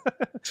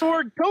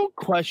 Sorg, don't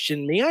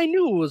question me. I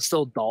knew it was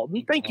still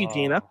Dalton. Thank you,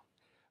 Tina.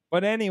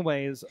 But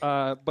anyways,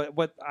 but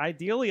what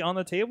ideally on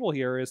the table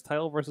here is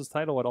title versus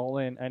title at All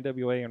In,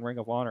 NWA, and Ring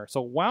of Honor.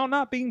 So while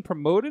not being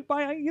promoted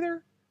by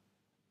either,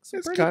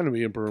 it's kind of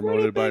being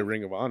promoted by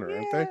Ring of Honor,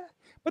 aren't they?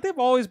 But they've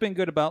always been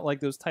good about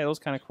like those titles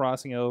kind of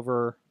crossing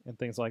over and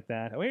things like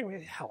that.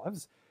 Hell, I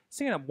was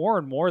seeing it more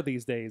and more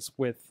these days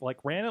with like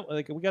random,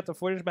 like we got the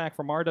footage back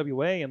from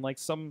RWA and like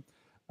some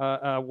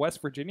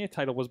West Virginia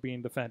title was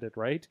being defended,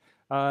 right?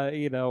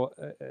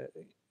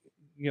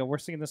 We're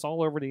seeing this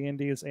all over the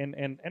Indies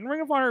and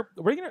Ring of Honor.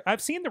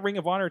 I've seen the Ring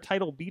of Honor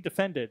title be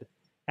defended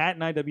at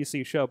an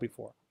IWC show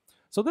before,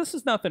 so this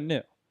is nothing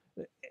new.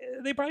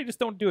 They probably just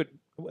don't do it.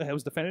 It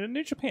was defended in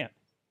New Japan,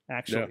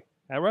 actually,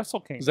 at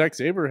Wrestle Kingdom. Zack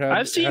Sabre had.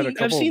 I've seen the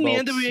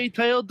NWA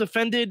title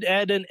defended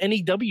at an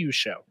NEW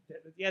show.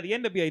 Yeah, the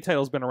NWA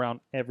title's been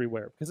around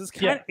everywhere because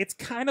it's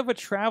kind of a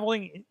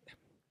traveling.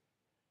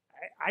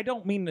 I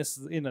don't mean this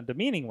in a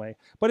demeaning way,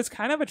 but it's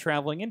kind of a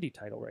traveling indie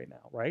title right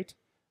now, right?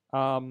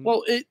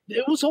 Well, it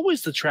was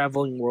always the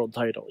traveling world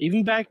title,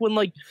 even back when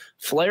like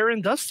Flair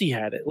and Dusty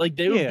had it. Like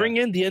they would bring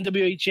in the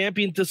NWA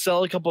champion to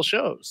sell a couple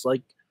shows.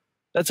 Like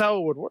that's how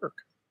it would work.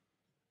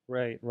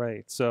 Right.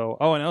 So,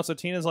 and also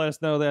Tina's let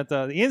us know that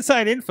the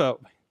inside info.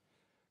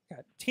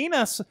 God,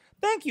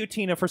 thank you,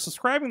 Tina, for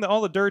subscribing to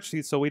all the dirt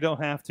sheets so we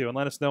don't have to, and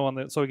let us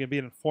know so we can be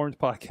an informed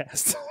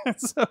podcast.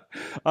 So,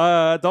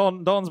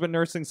 Dalton's been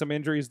nursing some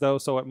injuries though,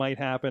 so it might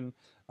happen.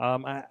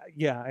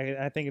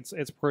 I think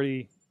it's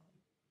pretty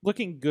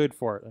looking good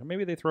for it.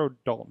 Maybe they throw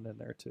Dalton in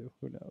there too.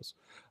 Who knows?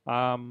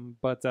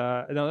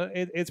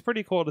 It's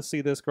pretty cool to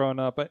see this growing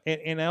up.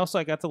 And also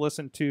I got to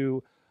listen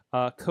to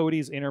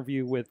Cody's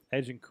interview with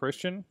Edge and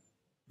Christian.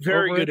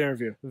 Very good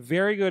interview.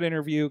 Very good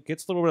interview.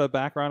 Gets a little bit of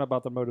background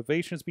about the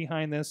motivations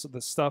behind this,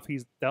 the stuff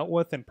he's dealt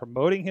with in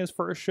promoting his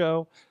first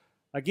show.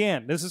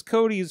 again, this is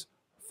Cody's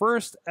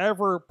first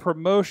ever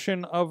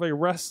promotion of a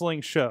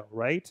wrestling show,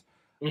 right?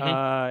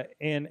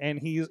 And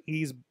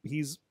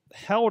he's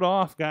held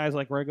off guys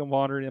like Ring of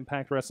Honor and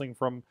Impact Wrestling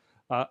from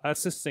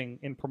assisting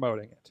in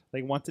promoting it.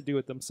 They want to do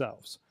it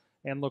themselves,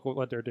 and look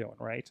what they're doing,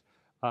 right?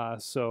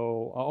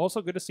 So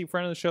also good to see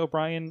friend of the show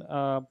Brian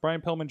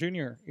Pillman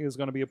Jr. is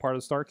going to be a part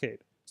of Starcade.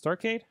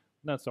 Starcade?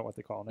 No, that's not what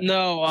they call it.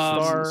 No,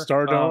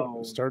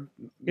 Stardome.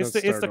 It's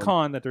the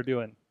con that they're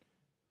doing.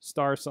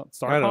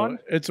 StarCon?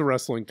 It's a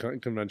wrestling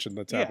convention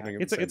that's happening.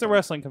 It's a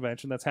wrestling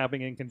convention that's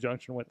happening in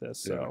conjunction with this.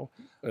 So,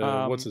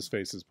 what's his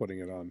face is putting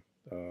it on?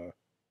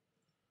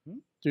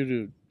 Dude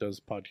who does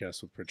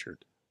podcasts with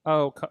Pritchard.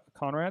 Oh,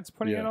 Conrad's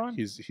putting it on.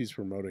 He's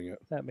promoting it.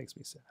 That makes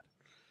me sad.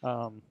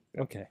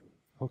 Okay.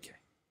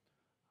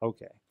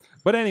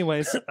 But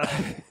anyways,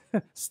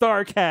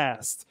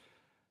 Starcast.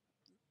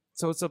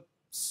 So it's a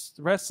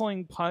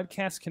wrestling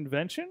podcast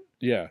convention.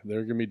 Yeah,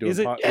 they're gonna be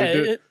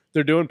doing.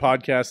 They're doing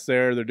podcasts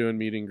there. They're doing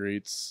meet and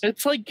greets.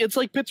 It's like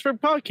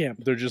Pittsburgh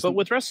PodCamp. They're just but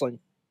with wrestling.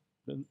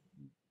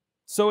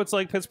 So it's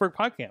like Pittsburgh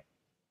PodCamp.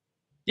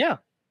 Yeah.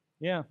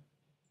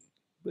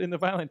 In the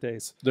violent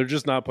days. They're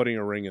just not putting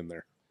a ring in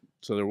there,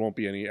 so there won't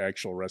be any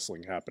actual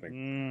wrestling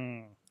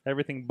happening.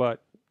 Everything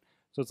but.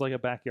 So it's like a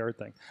backyard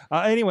thing.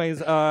 Anyways,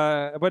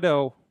 but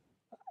no.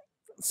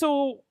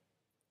 So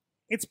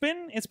it's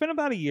been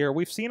about a year.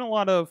 We've seen a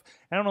lot of.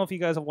 I don't know if you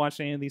guys have watched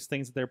any of these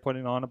things that they're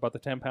putting on about the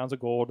 10 Pounds of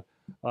Gold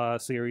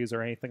series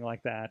or anything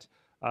like that.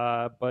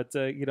 But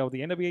the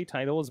NWA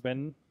title has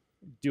been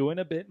doing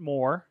a bit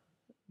more,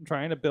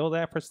 trying to build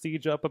that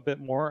prestige up a bit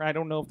more. I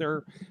don't know if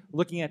they're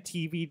looking at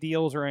TV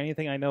deals or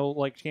anything. I know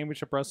like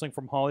Championship Wrestling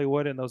from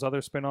Hollywood and those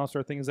other spinoffs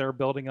are things that are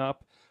building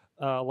up.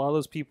 A lot of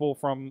those people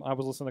I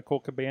was listening to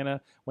Colt Cabana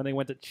when they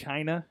went to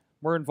China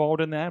were involved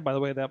in that. By the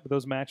way,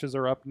 those matches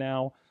are up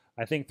now,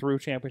 I think, through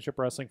Championship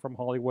Wrestling from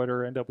Hollywood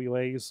or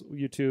NWA's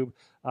YouTube.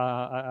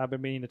 I've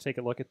been meaning to take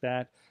a look at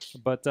that.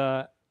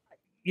 But,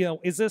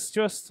 is this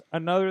just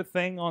another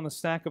thing on the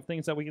stack of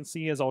things that we can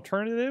see as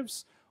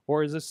alternatives?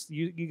 Or is this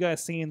you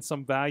guys seeing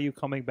some value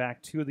coming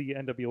back to the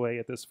NWA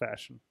at this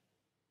fashion?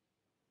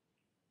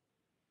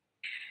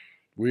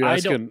 Were you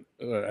asking?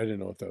 I didn't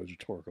know if that was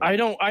rhetorical. I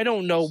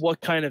don't know what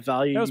kind of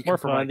value you can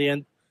put on the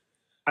end.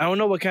 I don't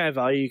know what kind of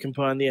value you can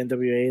put on the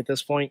NWA at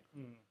this point.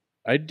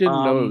 I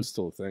didn't know it was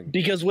still a thing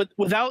because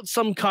without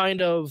some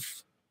kind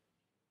of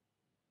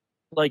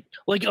like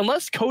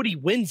unless Cody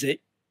wins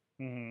it,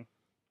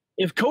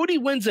 if Cody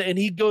wins it and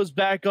he goes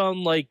back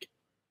on like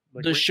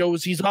the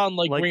shows he's on,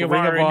 like Ring of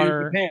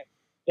Honor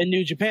and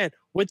New Japan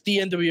with the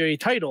NWA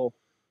title,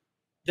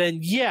 then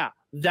yeah,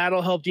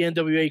 that'll help the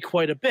NWA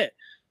quite a bit.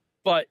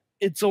 But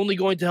it's only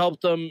going to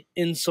help them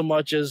in so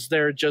much as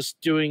they're just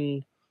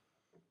doing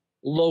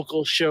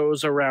local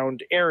shows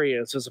around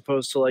areas as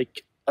opposed to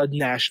like a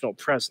national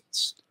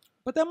presence.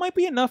 But that might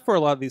be enough for a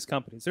lot of these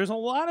companies. There's a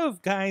lot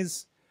of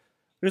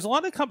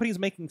companies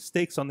making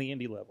stakes on the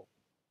indie level.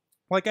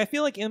 Like, I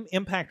feel like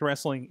Impact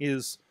Wrestling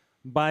is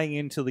buying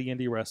into the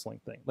indie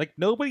wrestling thing. Like,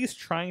 nobody's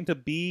trying to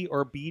be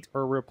or beat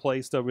or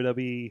replace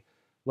WWE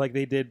like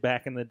they did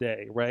back in the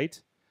day,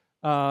 right?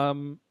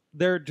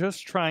 They're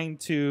just trying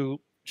to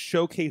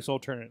showcase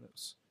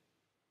alternatives.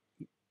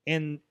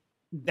 And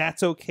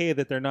that's okay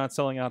that they're not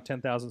selling out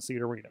 10,000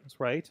 seat arenas,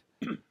 right?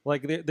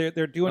 Like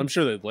they're doing. I'm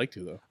sure they'd like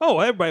to, though. Oh,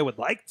 everybody would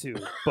like to,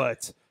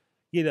 but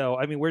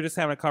we're just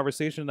having a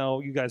conversation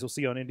though. You guys will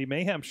see on Indy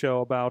Mayhem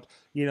show about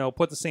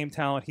put the same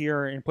talent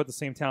here and put the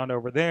same talent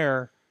over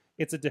there.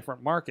 It's a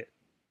different market,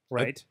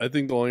 right? I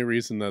think the only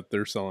reason that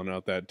they're selling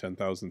out that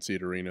 10,000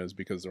 seat arena is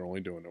because they're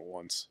only doing it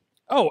once.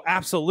 Oh,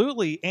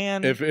 absolutely.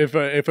 And if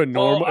a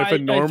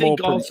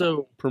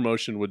normal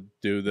promotion would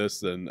do this,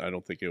 then I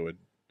don't think it would.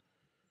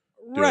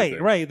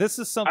 Right. This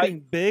is something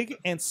big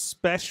and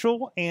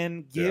special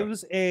and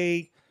gives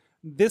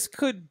this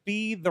could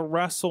be the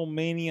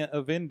WrestleMania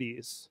of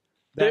indies.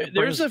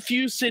 There's a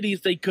few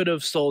cities they could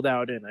have sold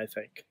out in, I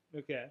think.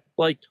 Okay.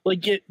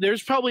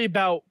 There's probably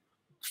about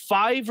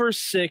 5 or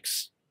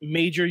 6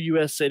 major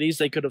U.S. cities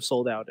they could have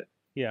sold out in.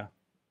 Yeah.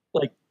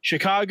 Like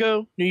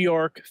Chicago, New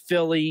York,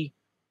 Philly,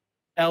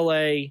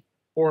 L.A.,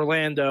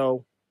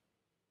 Orlando,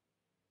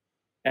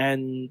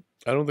 and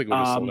I don't think it would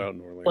have sold out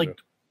in Orlando.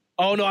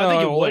 Oh, no, I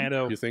think it would.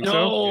 Orlando. You think so?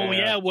 Oh,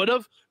 yeah, would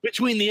have.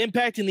 Between the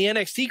Impact and the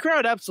NXT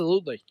crowd,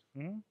 absolutely.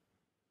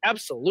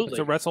 Absolutely. It's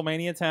a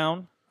WrestleMania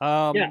town.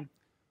 On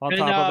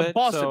top of it.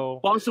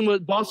 Boston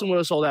would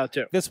have sold out,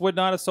 too. This would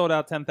not have sold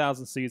out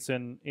 10,000 seats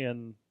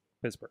in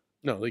Pittsburgh.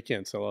 No, they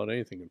can't sell out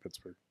anything in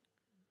Pittsburgh.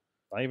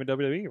 Not even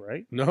WWE,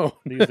 right? No.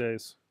 These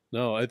days.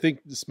 No, I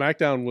think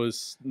SmackDown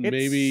was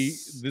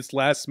this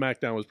last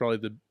SmackDown was probably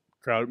the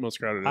most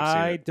crowded I've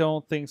seen. I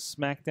don't think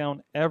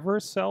SmackDown ever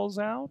sells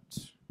out.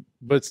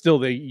 But still,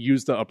 they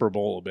used the upper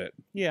bowl a bit.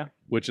 Yeah.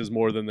 Which is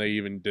more than they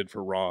even did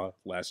for Raw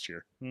last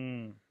year.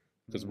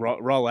 Because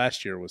Raw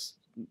last year was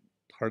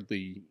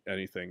hardly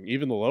anything,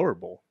 even the lower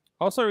bowl.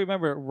 Also,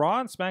 remember,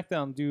 Raw and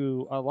SmackDown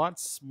do a lot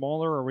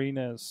smaller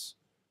arenas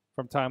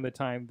from time to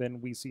time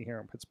than we see here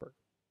in Pittsburgh.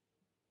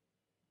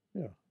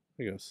 Yeah.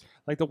 I guess.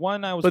 Like the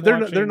one I was, but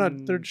they're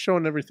not. They're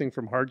showing everything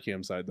from hard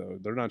cam side though.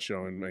 They're not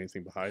showing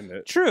anything behind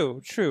it.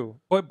 True.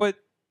 But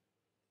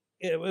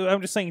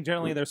I'm just saying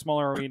generally they're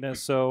smaller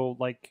arenas, so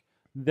like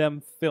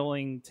them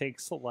filling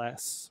takes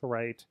less,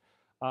 right?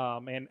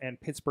 And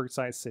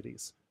Pittsburgh-sized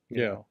cities. You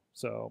know?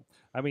 So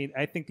I mean,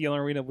 I think the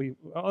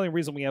only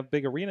reason we have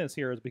big arenas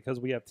here is because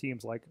we have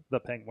teams like the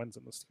Penguins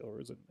and the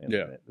Steelers,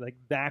 and like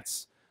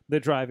that's the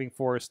driving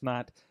force,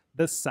 not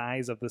the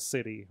size of the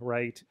city,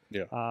 right?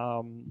 Yeah.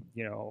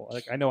 You know,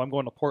 like I know I'm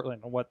going to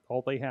Portland, and what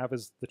all they have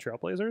is the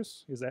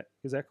Trailblazers. Is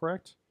that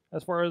correct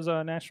as far as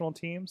national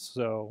teams?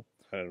 So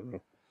I don't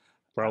know.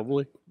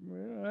 Probably.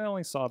 I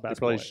only saw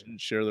basketball. They probably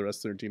share the rest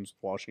of their teams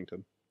with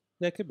Washington.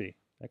 That could be.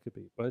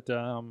 But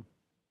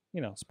you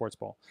know, sports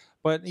ball.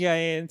 But yeah,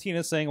 and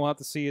Tina's saying we'll have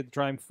to see the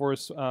driving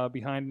force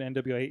behind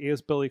NWA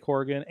is Billy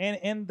Corgan,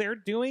 and they're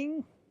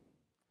doing.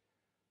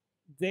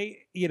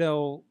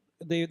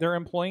 They're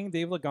employing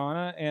Dave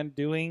Lagana and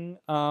doing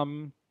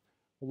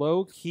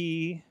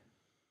low-key,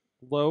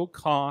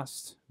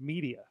 low-cost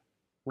media,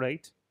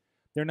 right?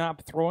 They're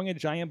not throwing a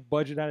giant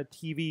budget out of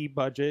TV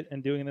budget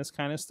and doing this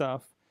kind of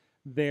stuff.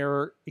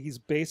 He's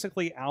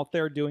basically out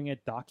there doing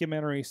it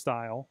documentary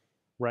style,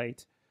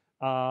 right?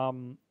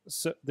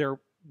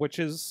 Which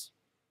is,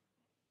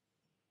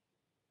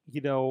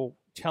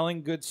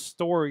 telling good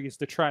stories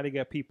to try to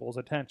get people's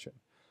attention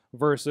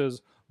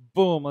versus,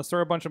 boom, let's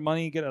throw a bunch of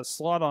money, get a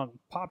slot on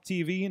Pop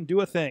TV and do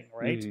a thing,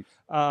 right?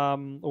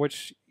 Mm-hmm.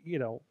 Which,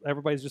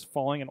 everybody's just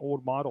following an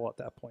old model at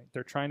that point.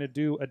 They're trying to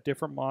do a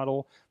different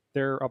model.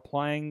 They're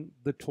applying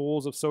the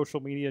tools of social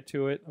media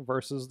to it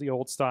versus the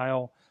old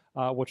style,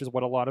 which is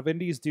what a lot of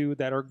indies do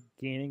that are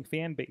gaining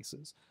fan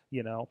bases.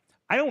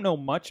 I don't know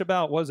much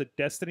about,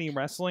 Destiny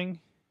Wrestling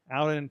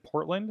out in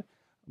Portland,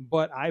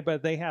 but I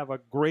bet they have a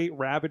great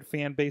rabid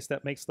fan base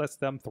that lets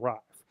them thrive.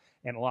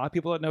 And a lot of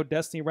people that know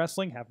Destiny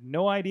Wrestling have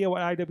no idea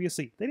what IWC.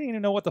 They didn't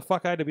even know what the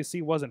fuck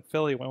IWC was in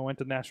Philly when we went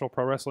to National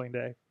Pro Wrestling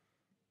Day.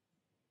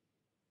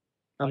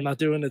 I'm not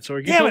doing it,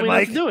 Sorg. Damn it,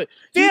 Mike. Do it.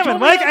 Damn it,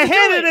 Mike. I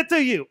handed it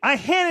to you.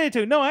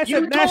 No, I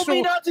said you told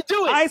me not to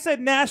do it. I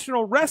said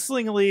National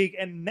Wrestling League,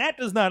 and that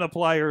does not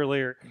apply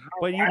earlier.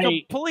 But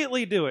you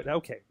completely do it.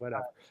 Okay,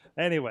 whatever.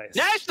 Anyways.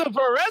 National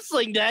Pro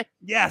Wrestling Day.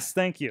 Yes,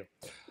 thank you.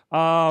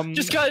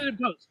 Just got it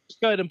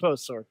in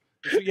post. Sorg.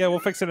 Yeah, we'll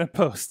fix it in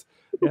post.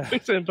 Yeah.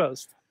 Fix it in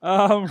post.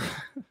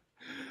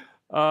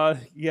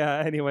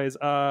 Anyways,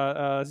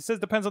 it says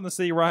depends on the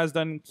city. Raw has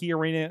done key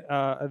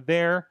arena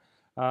there,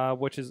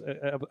 which is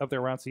up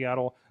there around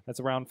Seattle. That's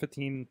around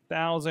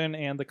 15,000,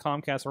 and the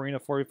Comcast Arena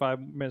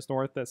 45 minutes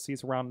north that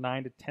seats around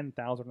 9,000 to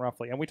 10,000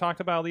 roughly. And we talked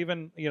about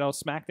even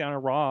SmackDown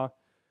and Raw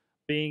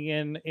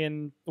being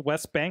in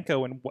West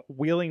Banco and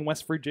Wheeling,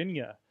 West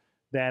Virginia,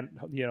 that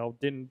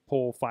didn't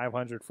pull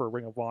 500 for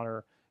Ring of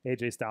Honor.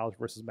 AJ Styles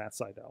versus Matt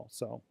Sydal.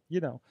 So,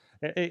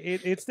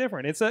 it's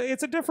different. It's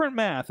a different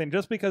math. And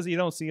just because you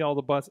don't see all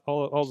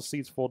the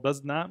seats full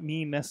does not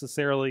mean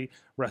necessarily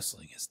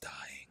wrestling is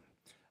dying.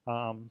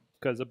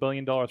 Because $1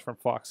 billion from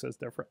Fox says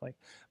differently.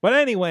 But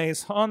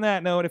anyways, on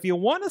that note, if you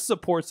want to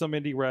support some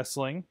indie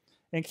wrestling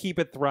and keep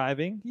it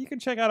thriving, you can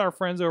check out our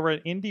friends over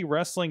at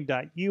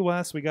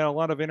indywrestling.us. We got a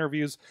lot of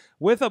interviews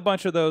with a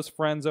bunch of those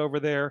friends over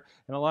there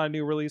and a lot of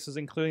new releases,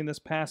 including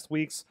last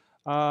week's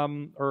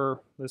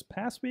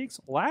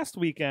last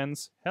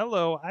weekend's,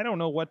 I don't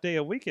know what day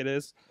of week it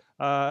is,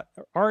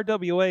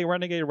 RWA,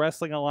 Renegade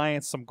Wrestling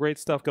Alliance, some great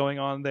stuff going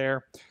on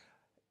there.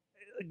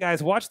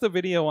 Guys, watch the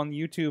video on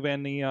YouTube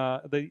and the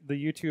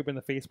YouTube and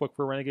the Facebook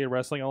for Renegade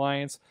Wrestling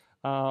Alliance.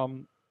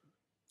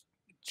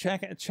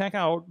 Check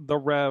out the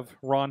Rev,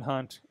 Ron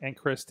Hunt, and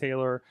Chris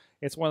Taylor.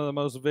 It's one of the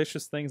most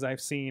vicious things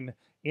I've seen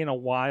in a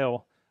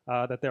while.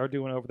 That they're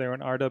doing over there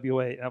in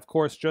RWA. And of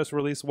course, just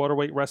released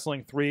Welterweight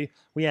Wrestling 3.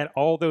 We had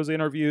all those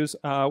interviews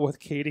with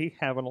Katie,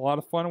 having a lot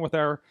of fun with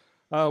our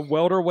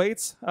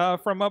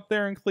welterweights from up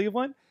there in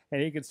Cleveland.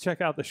 And you can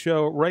check out the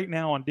show right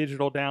now on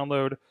digital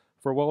download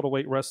for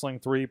Welterweight Wrestling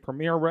 3.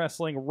 Premier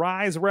Wrestling,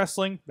 Rise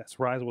Wrestling. That's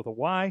Rise with a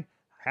Y.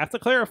 I have to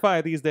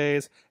clarify these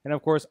days. And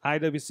of course,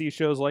 IWC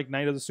shows like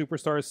Night of the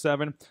Superstars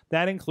 7.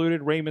 That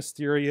included Rey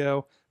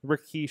Mysterio,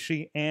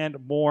 Rikishi,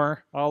 and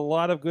more. A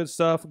lot of good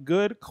stuff.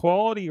 Good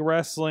quality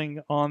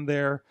wrestling on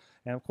there.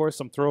 And of course,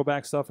 some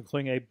throwback stuff,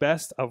 including a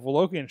best of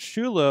Logan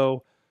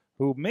Shulo,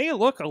 who may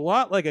look a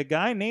lot like a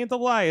guy named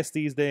Elias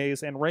these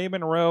days, and Ray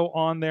Monroe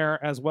on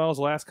there, as well as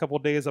the last couple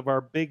of days of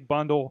our big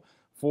bundle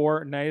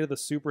for Night of the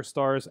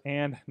Superstars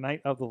and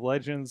Night of the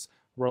Legends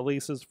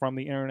releases from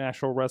the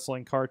International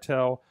Wrestling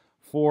Cartel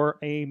for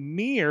a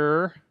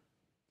mere...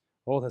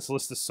 Oh, this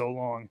list is so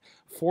long.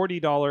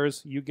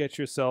 $40, you get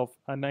yourself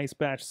a nice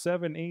batch.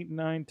 7, 8,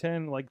 9,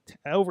 10,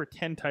 over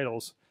 10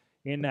 titles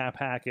in that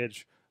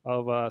package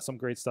of some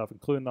great stuff,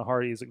 including the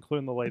Hardys,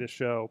 including the latest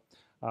show.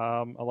 A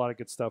lot of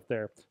good stuff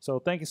there. So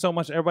thank you so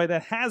much to everybody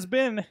that has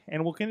been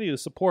and will continue to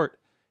support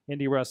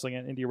indie wrestling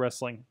at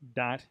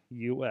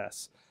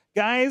indywrestling.us.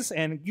 Guys,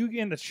 and you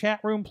in the chat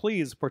room,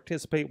 please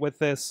participate with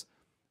this.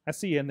 I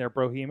see you in there,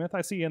 Brohemoth.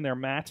 I see you in there,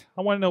 Matt.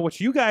 I want to know what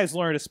you guys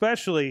learned,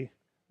 especially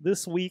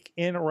this week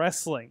in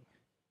wrestling.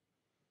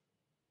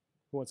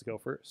 Who wants to go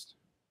first?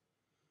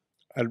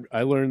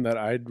 I learned that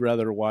I'd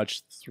rather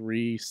watch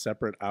 3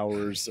 separate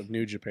hours of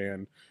New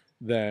Japan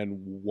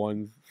than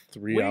 1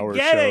 3-hour show. We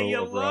get it.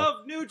 You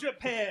love New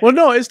Japan. Well,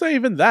 no, it's not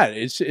even that.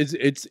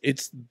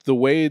 It's the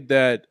way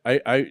that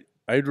I'd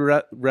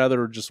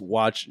rather just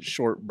watch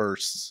short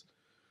bursts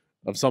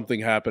of something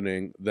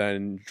happening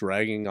than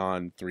dragging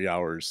on 3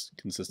 hours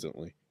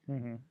consistently.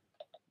 Mm-hmm.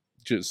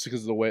 Just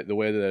because the way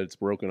that it's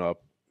broken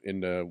up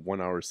into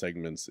 1-hour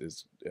segments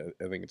is,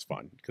 I think it's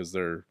fun because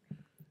you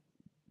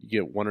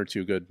get 1 or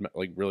 2 good,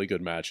 like really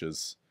good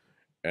matches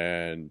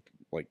and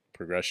like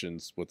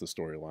progressions with the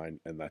storyline,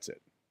 and that's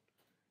it.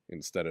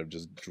 Instead of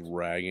just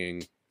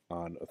dragging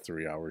on a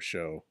 3-hour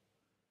show.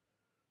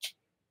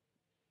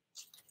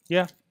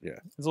 Yeah. Yeah.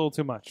 It's a little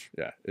too much.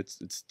 Yeah,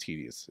 it's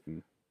tedious.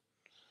 And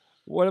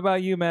what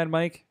about you, Mad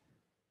Mike?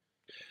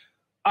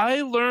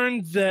 I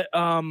learned that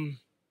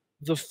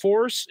the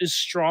Force is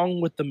strong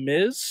with the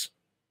Miz.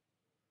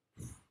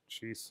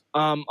 Jeez.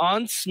 On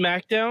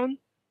SmackDown,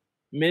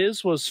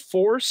 Miz was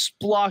Force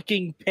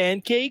blocking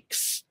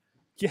pancakes.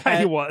 Yeah,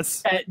 he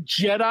was. At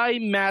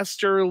Jedi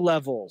Master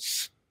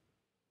levels.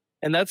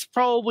 And that's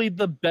probably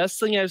the best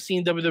thing I've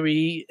seen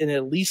WWE in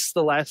at least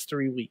the last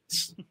 3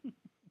 weeks.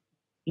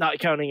 Not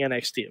counting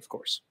NXT, of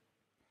course.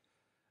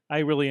 I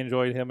really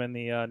enjoyed him in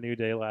the New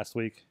Day last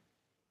week.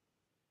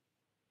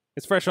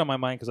 It's fresh on my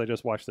mind because I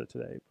just watched it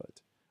today. But,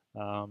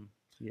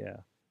 yeah.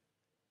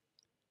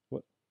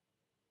 What?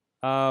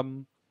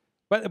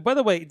 But by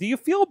the way, do you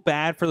feel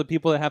bad for the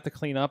people that have to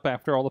clean up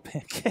after all the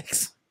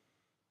pancakes?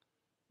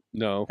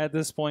 No. At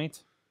this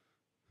point?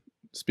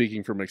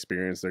 Speaking from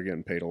experience, they're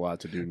getting paid a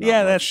lot to do not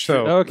yeah, much, that's true.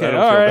 so Okay, I don't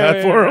all feel right.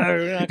 bad for them.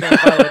 We're not going to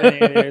follow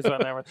any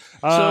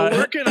so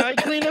where can I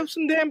clean up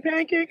some damn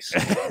pancakes?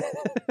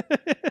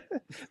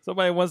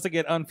 Somebody wants to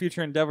get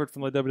Unfuture Endeavored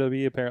from the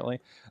WWE, apparently.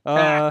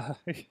 I'm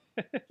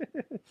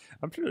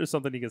sure there's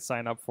something you can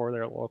sign up for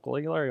there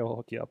locally. Larry will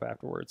hook you up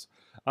afterwards.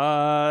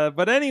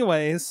 But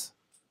anyways.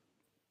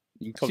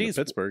 You can come to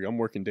Pittsburgh. I'm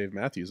working Dave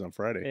Matthews on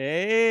Friday.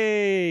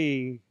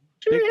 Hey.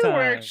 She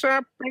wakes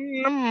up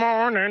in the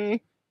morning.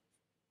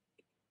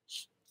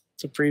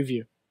 It's a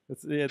preview.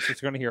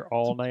 It's going to hear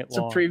all night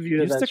long. It's a preview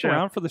you of that stick show.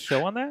 around for the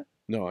show on that?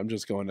 No, I'm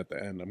just going at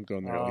the end. I'm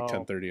going there at like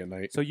 10:30 at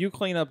night. So you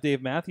clean up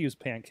Dave Matthews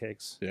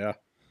pancakes. Yeah.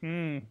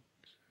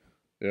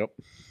 Yep.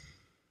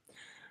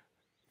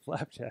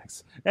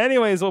 Flapjacks.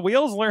 Anyways, well,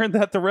 Wheels learned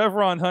that the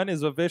Revron Hunt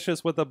is a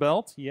vicious with a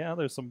belt. Yeah,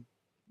 there's some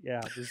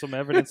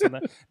evidence in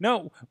that.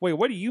 No, wait,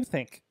 what do you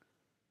think?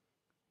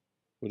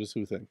 What does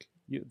who think?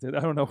 I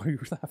don't know what you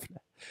were laughing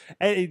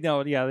at.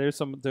 No, yeah, there's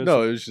some. It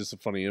was just a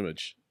funny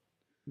image.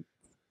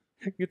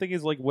 You think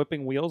he's like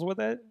whipping wheels with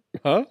it?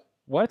 Huh?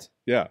 What?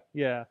 Yeah.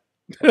 Yeah.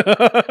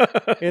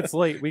 It's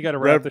late. We got to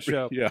wrap the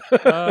show. Yeah. All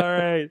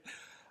right.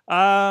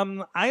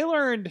 I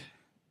learned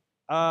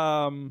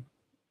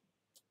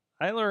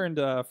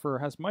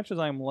for as much as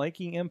I'm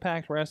liking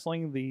Impact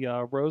Wrestling, the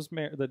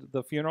Rosemary,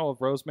 the funeral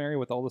of Rosemary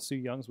with all the Sue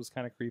Youngs was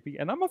kind of creepy,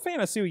 and I'm a fan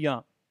of Sue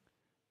Young.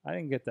 I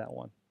didn't get that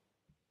one.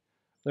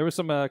 There were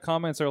some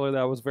comments earlier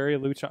that was very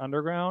Lucha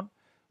Underground,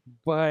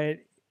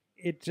 but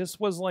it just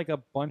was like a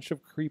bunch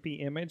of creepy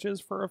images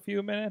for a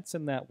few minutes,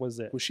 and that was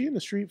it. Was she in a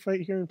street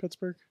fight here in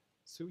Pittsburgh?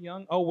 Sue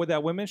Young? Oh, with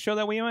that women's show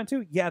that we went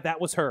to? Yeah, that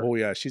was her. Oh,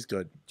 yeah, she's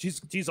good.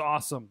 She's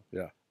awesome.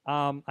 Yeah.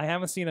 I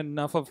haven't seen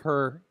enough of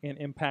her in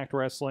Impact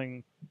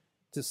Wrestling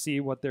to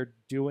see what they're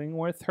doing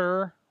with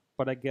her,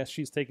 but I guess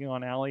she's taking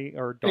on Allie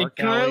or Dark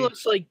Alley.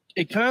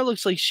 It kind of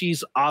looks like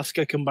she's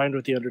Asuka combined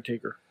with the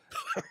Undertaker.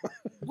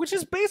 Which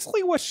is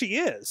basically what she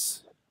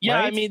is. Yeah,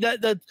 right? I mean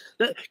that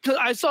 'cause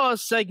I saw a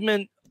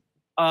segment.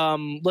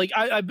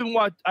 I've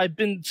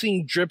been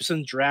seeing drips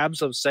and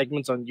drabs of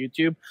segments on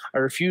YouTube. I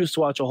refuse to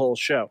watch a whole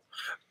show,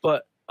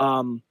 but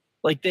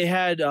they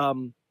had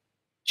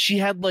she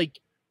had like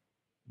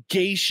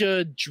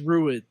geisha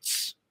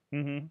druids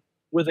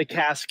with a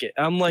casket.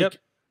 I'm like,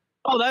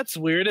 oh, that's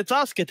weird. It's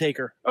Asuka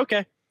Taker.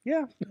 Okay,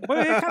 yeah,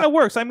 but it kind of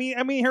works. I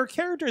mean, her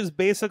character is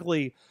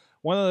basically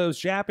one of those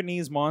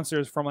Japanese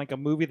monsters from like a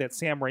movie that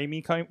Sam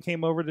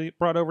Raimi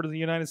brought over to the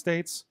United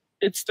States.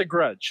 It's The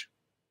Grudge.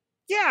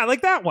 Yeah,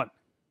 like that one.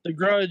 The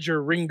Grudge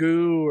or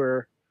Ringu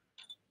or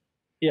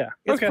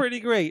it's pretty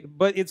great,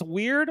 but it's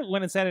weird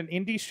when it's at an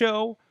indie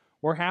show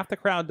where half the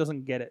crowd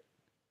doesn't get it.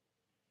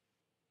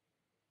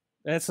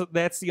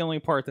 That's the only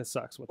part that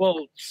sucks with it.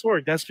 Well,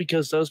 Sorg, that's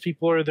because those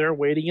people are there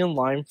waiting in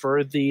line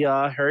for the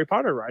Harry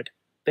Potter ride.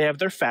 They have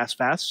their fast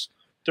pass.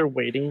 They're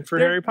waiting for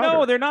Harry Potter.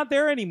 No, they're not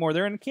there anymore.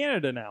 They're in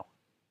Canada now.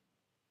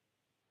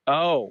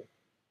 Oh.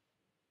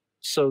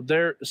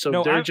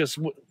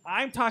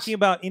 I'm talking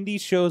about indie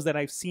shows that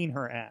I've seen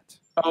her at.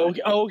 Oh,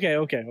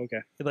 okay.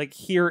 Like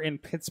here in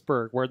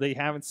Pittsburgh, where they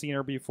haven't seen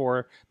her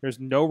before. There's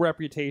no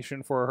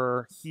reputation for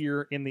her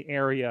here in the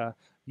area.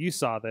 You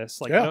saw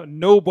this.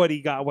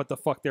 Nobody got what the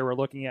fuck they were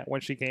looking at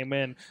when she came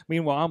in.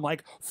 Meanwhile, I'm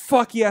like,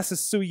 fuck yes, it's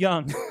Sue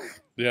Young.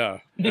 Yeah.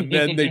 And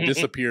then they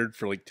disappeared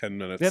for like 10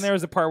 minutes. Then there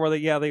was a part where they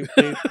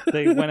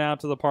went out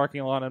to the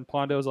parking lot, and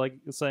Pondo's like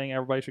saying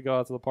everybody should go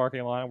out to the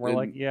parking lot, and we're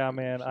like, yeah,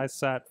 man, I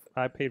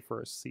paid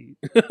for a seat.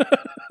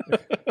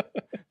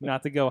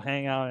 not to go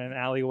hang out in an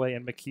alleyway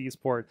in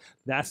McKeesport.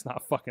 That's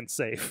not fucking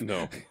safe.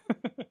 No.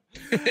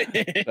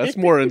 That's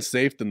more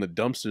unsafe than the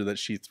dumpster that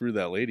she threw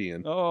that lady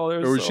in. Oh,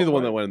 or was she the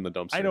one that went in the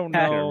dumpster? I don't know.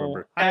 I can't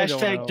remember. I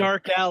don't know.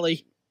 Dark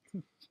Alley.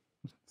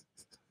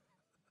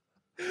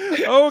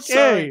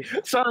 Okay.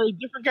 Sorry,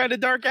 different kind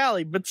of dark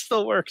alley, but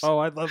still works. Oh,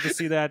 I'd love to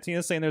see that.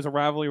 Tina's saying there's a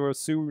rivalry with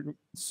Sue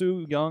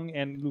Young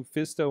and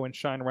Lufisto in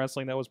Shine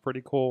Wrestling. That was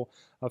pretty cool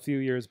a few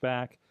years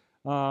back.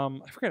 I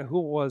forget who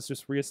it was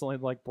just recently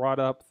brought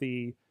up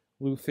the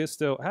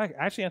Lufisto.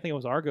 Actually, I think it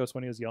was Argos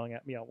when he was yelling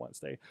at me on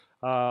Wednesday.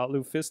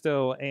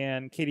 Lufisto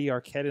and Katie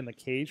Arquette in the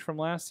cage from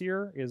last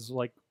year is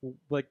like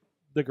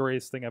the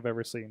greatest thing I've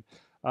ever seen.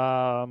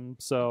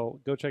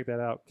 So go check that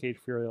out. Cage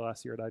Fury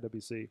last year at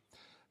IWC.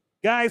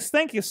 Guys,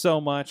 thank you so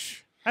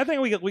much. I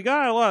think we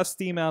got a lot of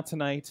steam out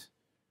tonight.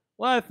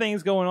 A lot of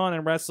things going on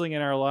in wrestling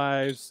in our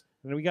lives,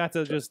 and we got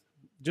to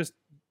just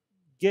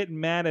get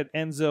mad at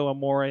Enzo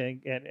Amore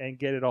and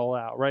get it all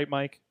out, right,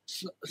 Mike?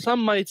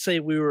 Some might say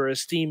we were a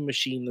steam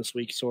machine this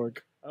week, Sorg.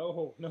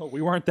 Oh no,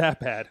 we weren't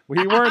that bad.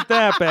 We weren't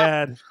that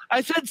bad.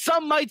 I said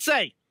some might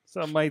say.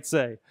 Some might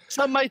say.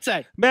 Some might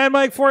say. Mad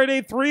Mike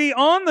 4883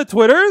 on the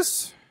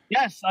Twitters.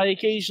 Yes, I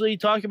occasionally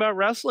talk about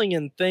wrestling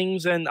and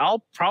things, and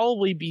I'll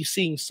probably be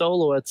seeing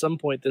Solo at some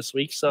point this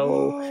week.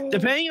 So,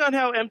 depending on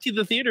how empty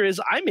the theater is,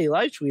 I may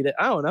live tweet it.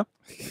 I don't know.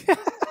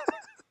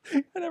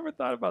 I never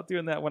thought about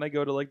doing that when I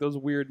go to those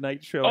weird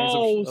night shows.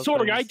 Oh, of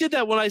Sorg, things. I did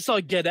that when I saw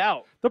Get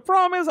Out. The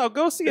problem is I'll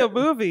go see a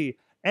movie,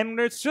 and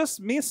it's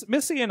just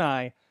Missy and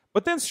I.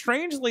 But then,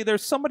 strangely,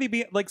 there's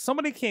somebody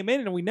somebody came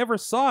in and we never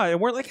saw it, and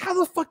we're like, "How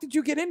the fuck did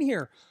you get in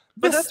here?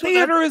 This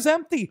theater is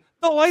empty.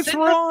 The lights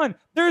were on.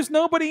 There's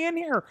nobody in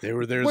here. They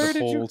were there the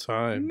whole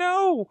time.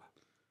 No,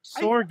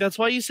 Sorg, that's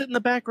why you sit in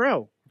the back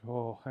row.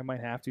 Oh, I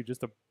might have to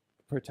just to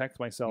protect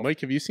myself.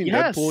 Mike, have you seen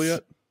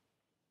Deadpool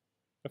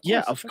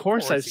yet? Of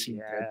course I've seen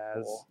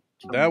Deadpool.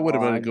 That would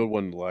have been a good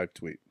one to live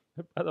tweet.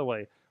 By the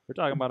way, we're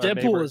talking about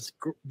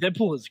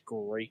Deadpool is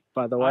great,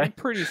 by the way. I'm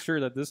pretty sure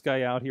that this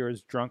guy out here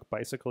is drunk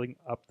bicycling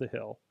up the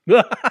hill.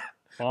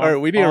 All right,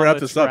 we need to wrap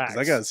this up because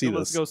I got to see this.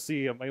 Let's go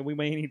see him. We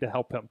may need to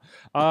help him.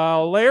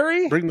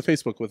 Larry? Bring the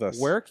Facebook with us.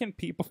 Where can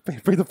people...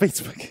 Bring the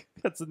Facebook.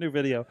 That's a new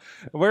video.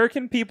 Where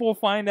can people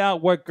find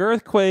out what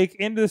Girthquake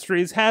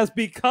Industries has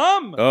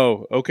become?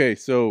 Oh, okay.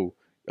 So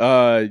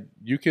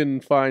you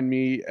can find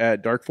me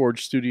at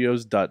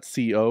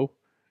darkforgestudios.co.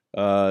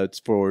 It's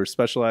for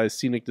specialized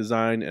scenic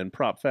design and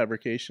prop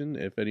fabrication.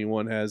 If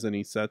anyone has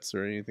any sets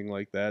or anything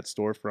like that,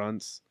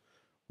 storefronts,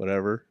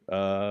 whatever,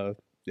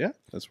 yeah,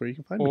 that's where you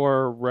can find me.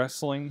 Or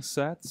wrestling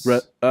sets?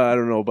 I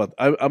don't know about...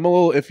 I'm a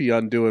little iffy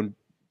on doing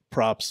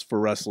props for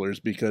wrestlers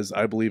because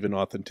I believe in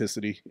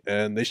authenticity,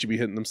 and they should be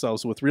hitting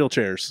themselves with real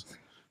chairs.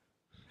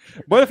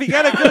 But if he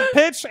got a good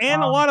pitch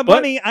and a lot of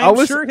money,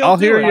 I'm sure I'll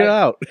do hear it. you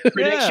out.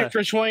 Prediction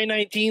for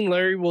 2019,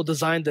 Larry will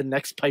design the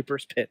next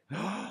Piper's Pit.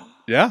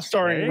 Yeah.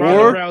 Starring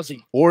Ronda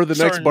Rousey. Or the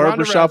next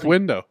barbershop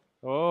window.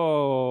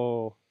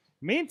 Oh.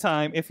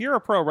 Meantime, if you're a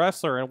pro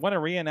wrestler and want to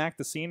reenact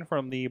the scene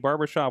from the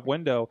barbershop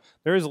window,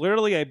 there is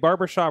literally a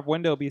barbershop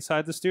window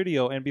beside the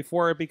studio. And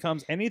before it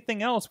becomes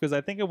anything else, because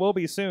I think it will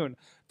be soon,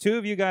 two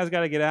of you guys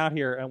got to get out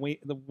here. And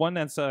the one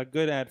that's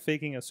good at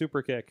faking a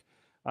super kick.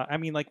 I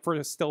mean, for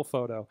a still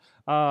photo.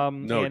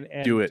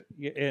 Do it.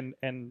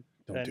 And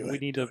we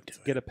need to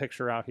get a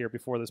picture out here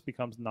before this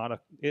becomes not a...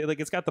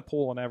 it's got the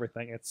pool and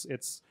everything.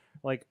 It's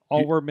like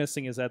all we're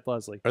missing is Ed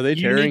Leslie. Are they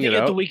tearing it out? You need to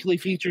get the weekly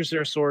features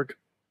there, Sorg.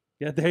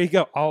 Yeah, there you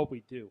go. Oh,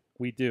 we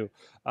do.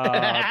 But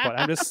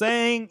I'm just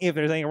saying, if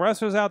there's any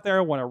wrestlers out there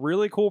who want a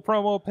really cool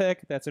promo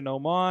pic, that's an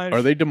homage.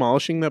 Are they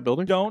demolishing that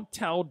building? Don't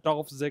tell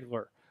Dolph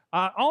Ziggler.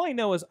 All I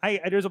know is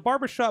there's a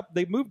barbershop.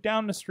 They moved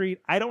down the street.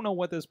 I don't know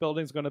what this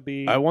building's going to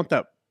be. I want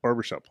that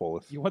barbershop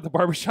pole. You want the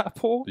barbershop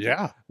pole?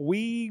 Yeah.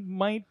 We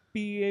might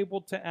be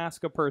able to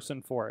ask a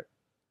person for it.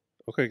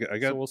 Okay, I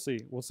got. So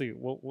we'll see.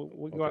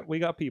 We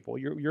got people.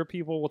 Your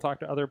people. We'll talk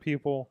to other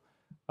people.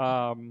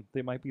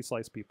 They might be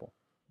slice people.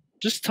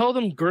 Just tell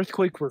them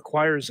Girthquake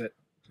requires it.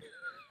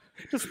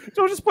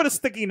 Just put a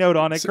sticky note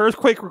on it.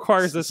 Girthquake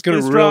requires this. It's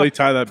going to really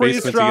tie that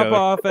basement please together.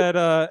 drop off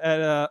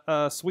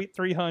at Suite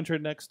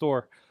 300 next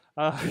door.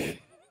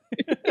 Thank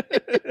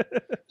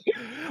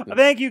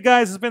you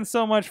guys. It's been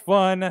so much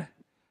fun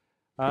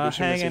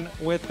hanging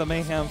with the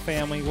Mayhem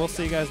family. We'll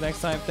see you guys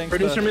next time. Thanks,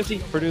 Producer Missy.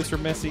 Producer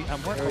Missy. I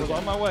was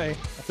on my way.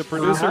 To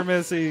Producer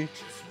Missy.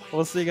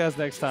 We'll see you guys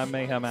next time.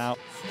 Mayhem out.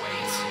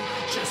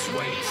 Just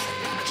wait.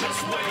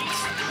 Just wait.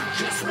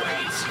 Just wait.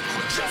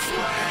 Just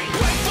wait.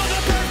 Wait for the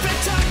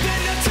perfect time,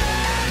 then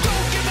attack.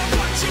 Don't give up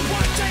what you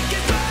want, take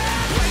it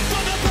back. Wait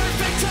for the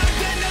perfect time,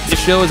 then attack. This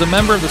show is a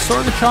member of the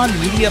Sorgatron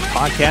Media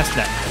Podcast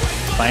Network.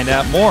 Find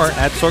out more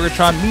at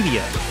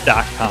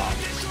sorgatronmedia.com.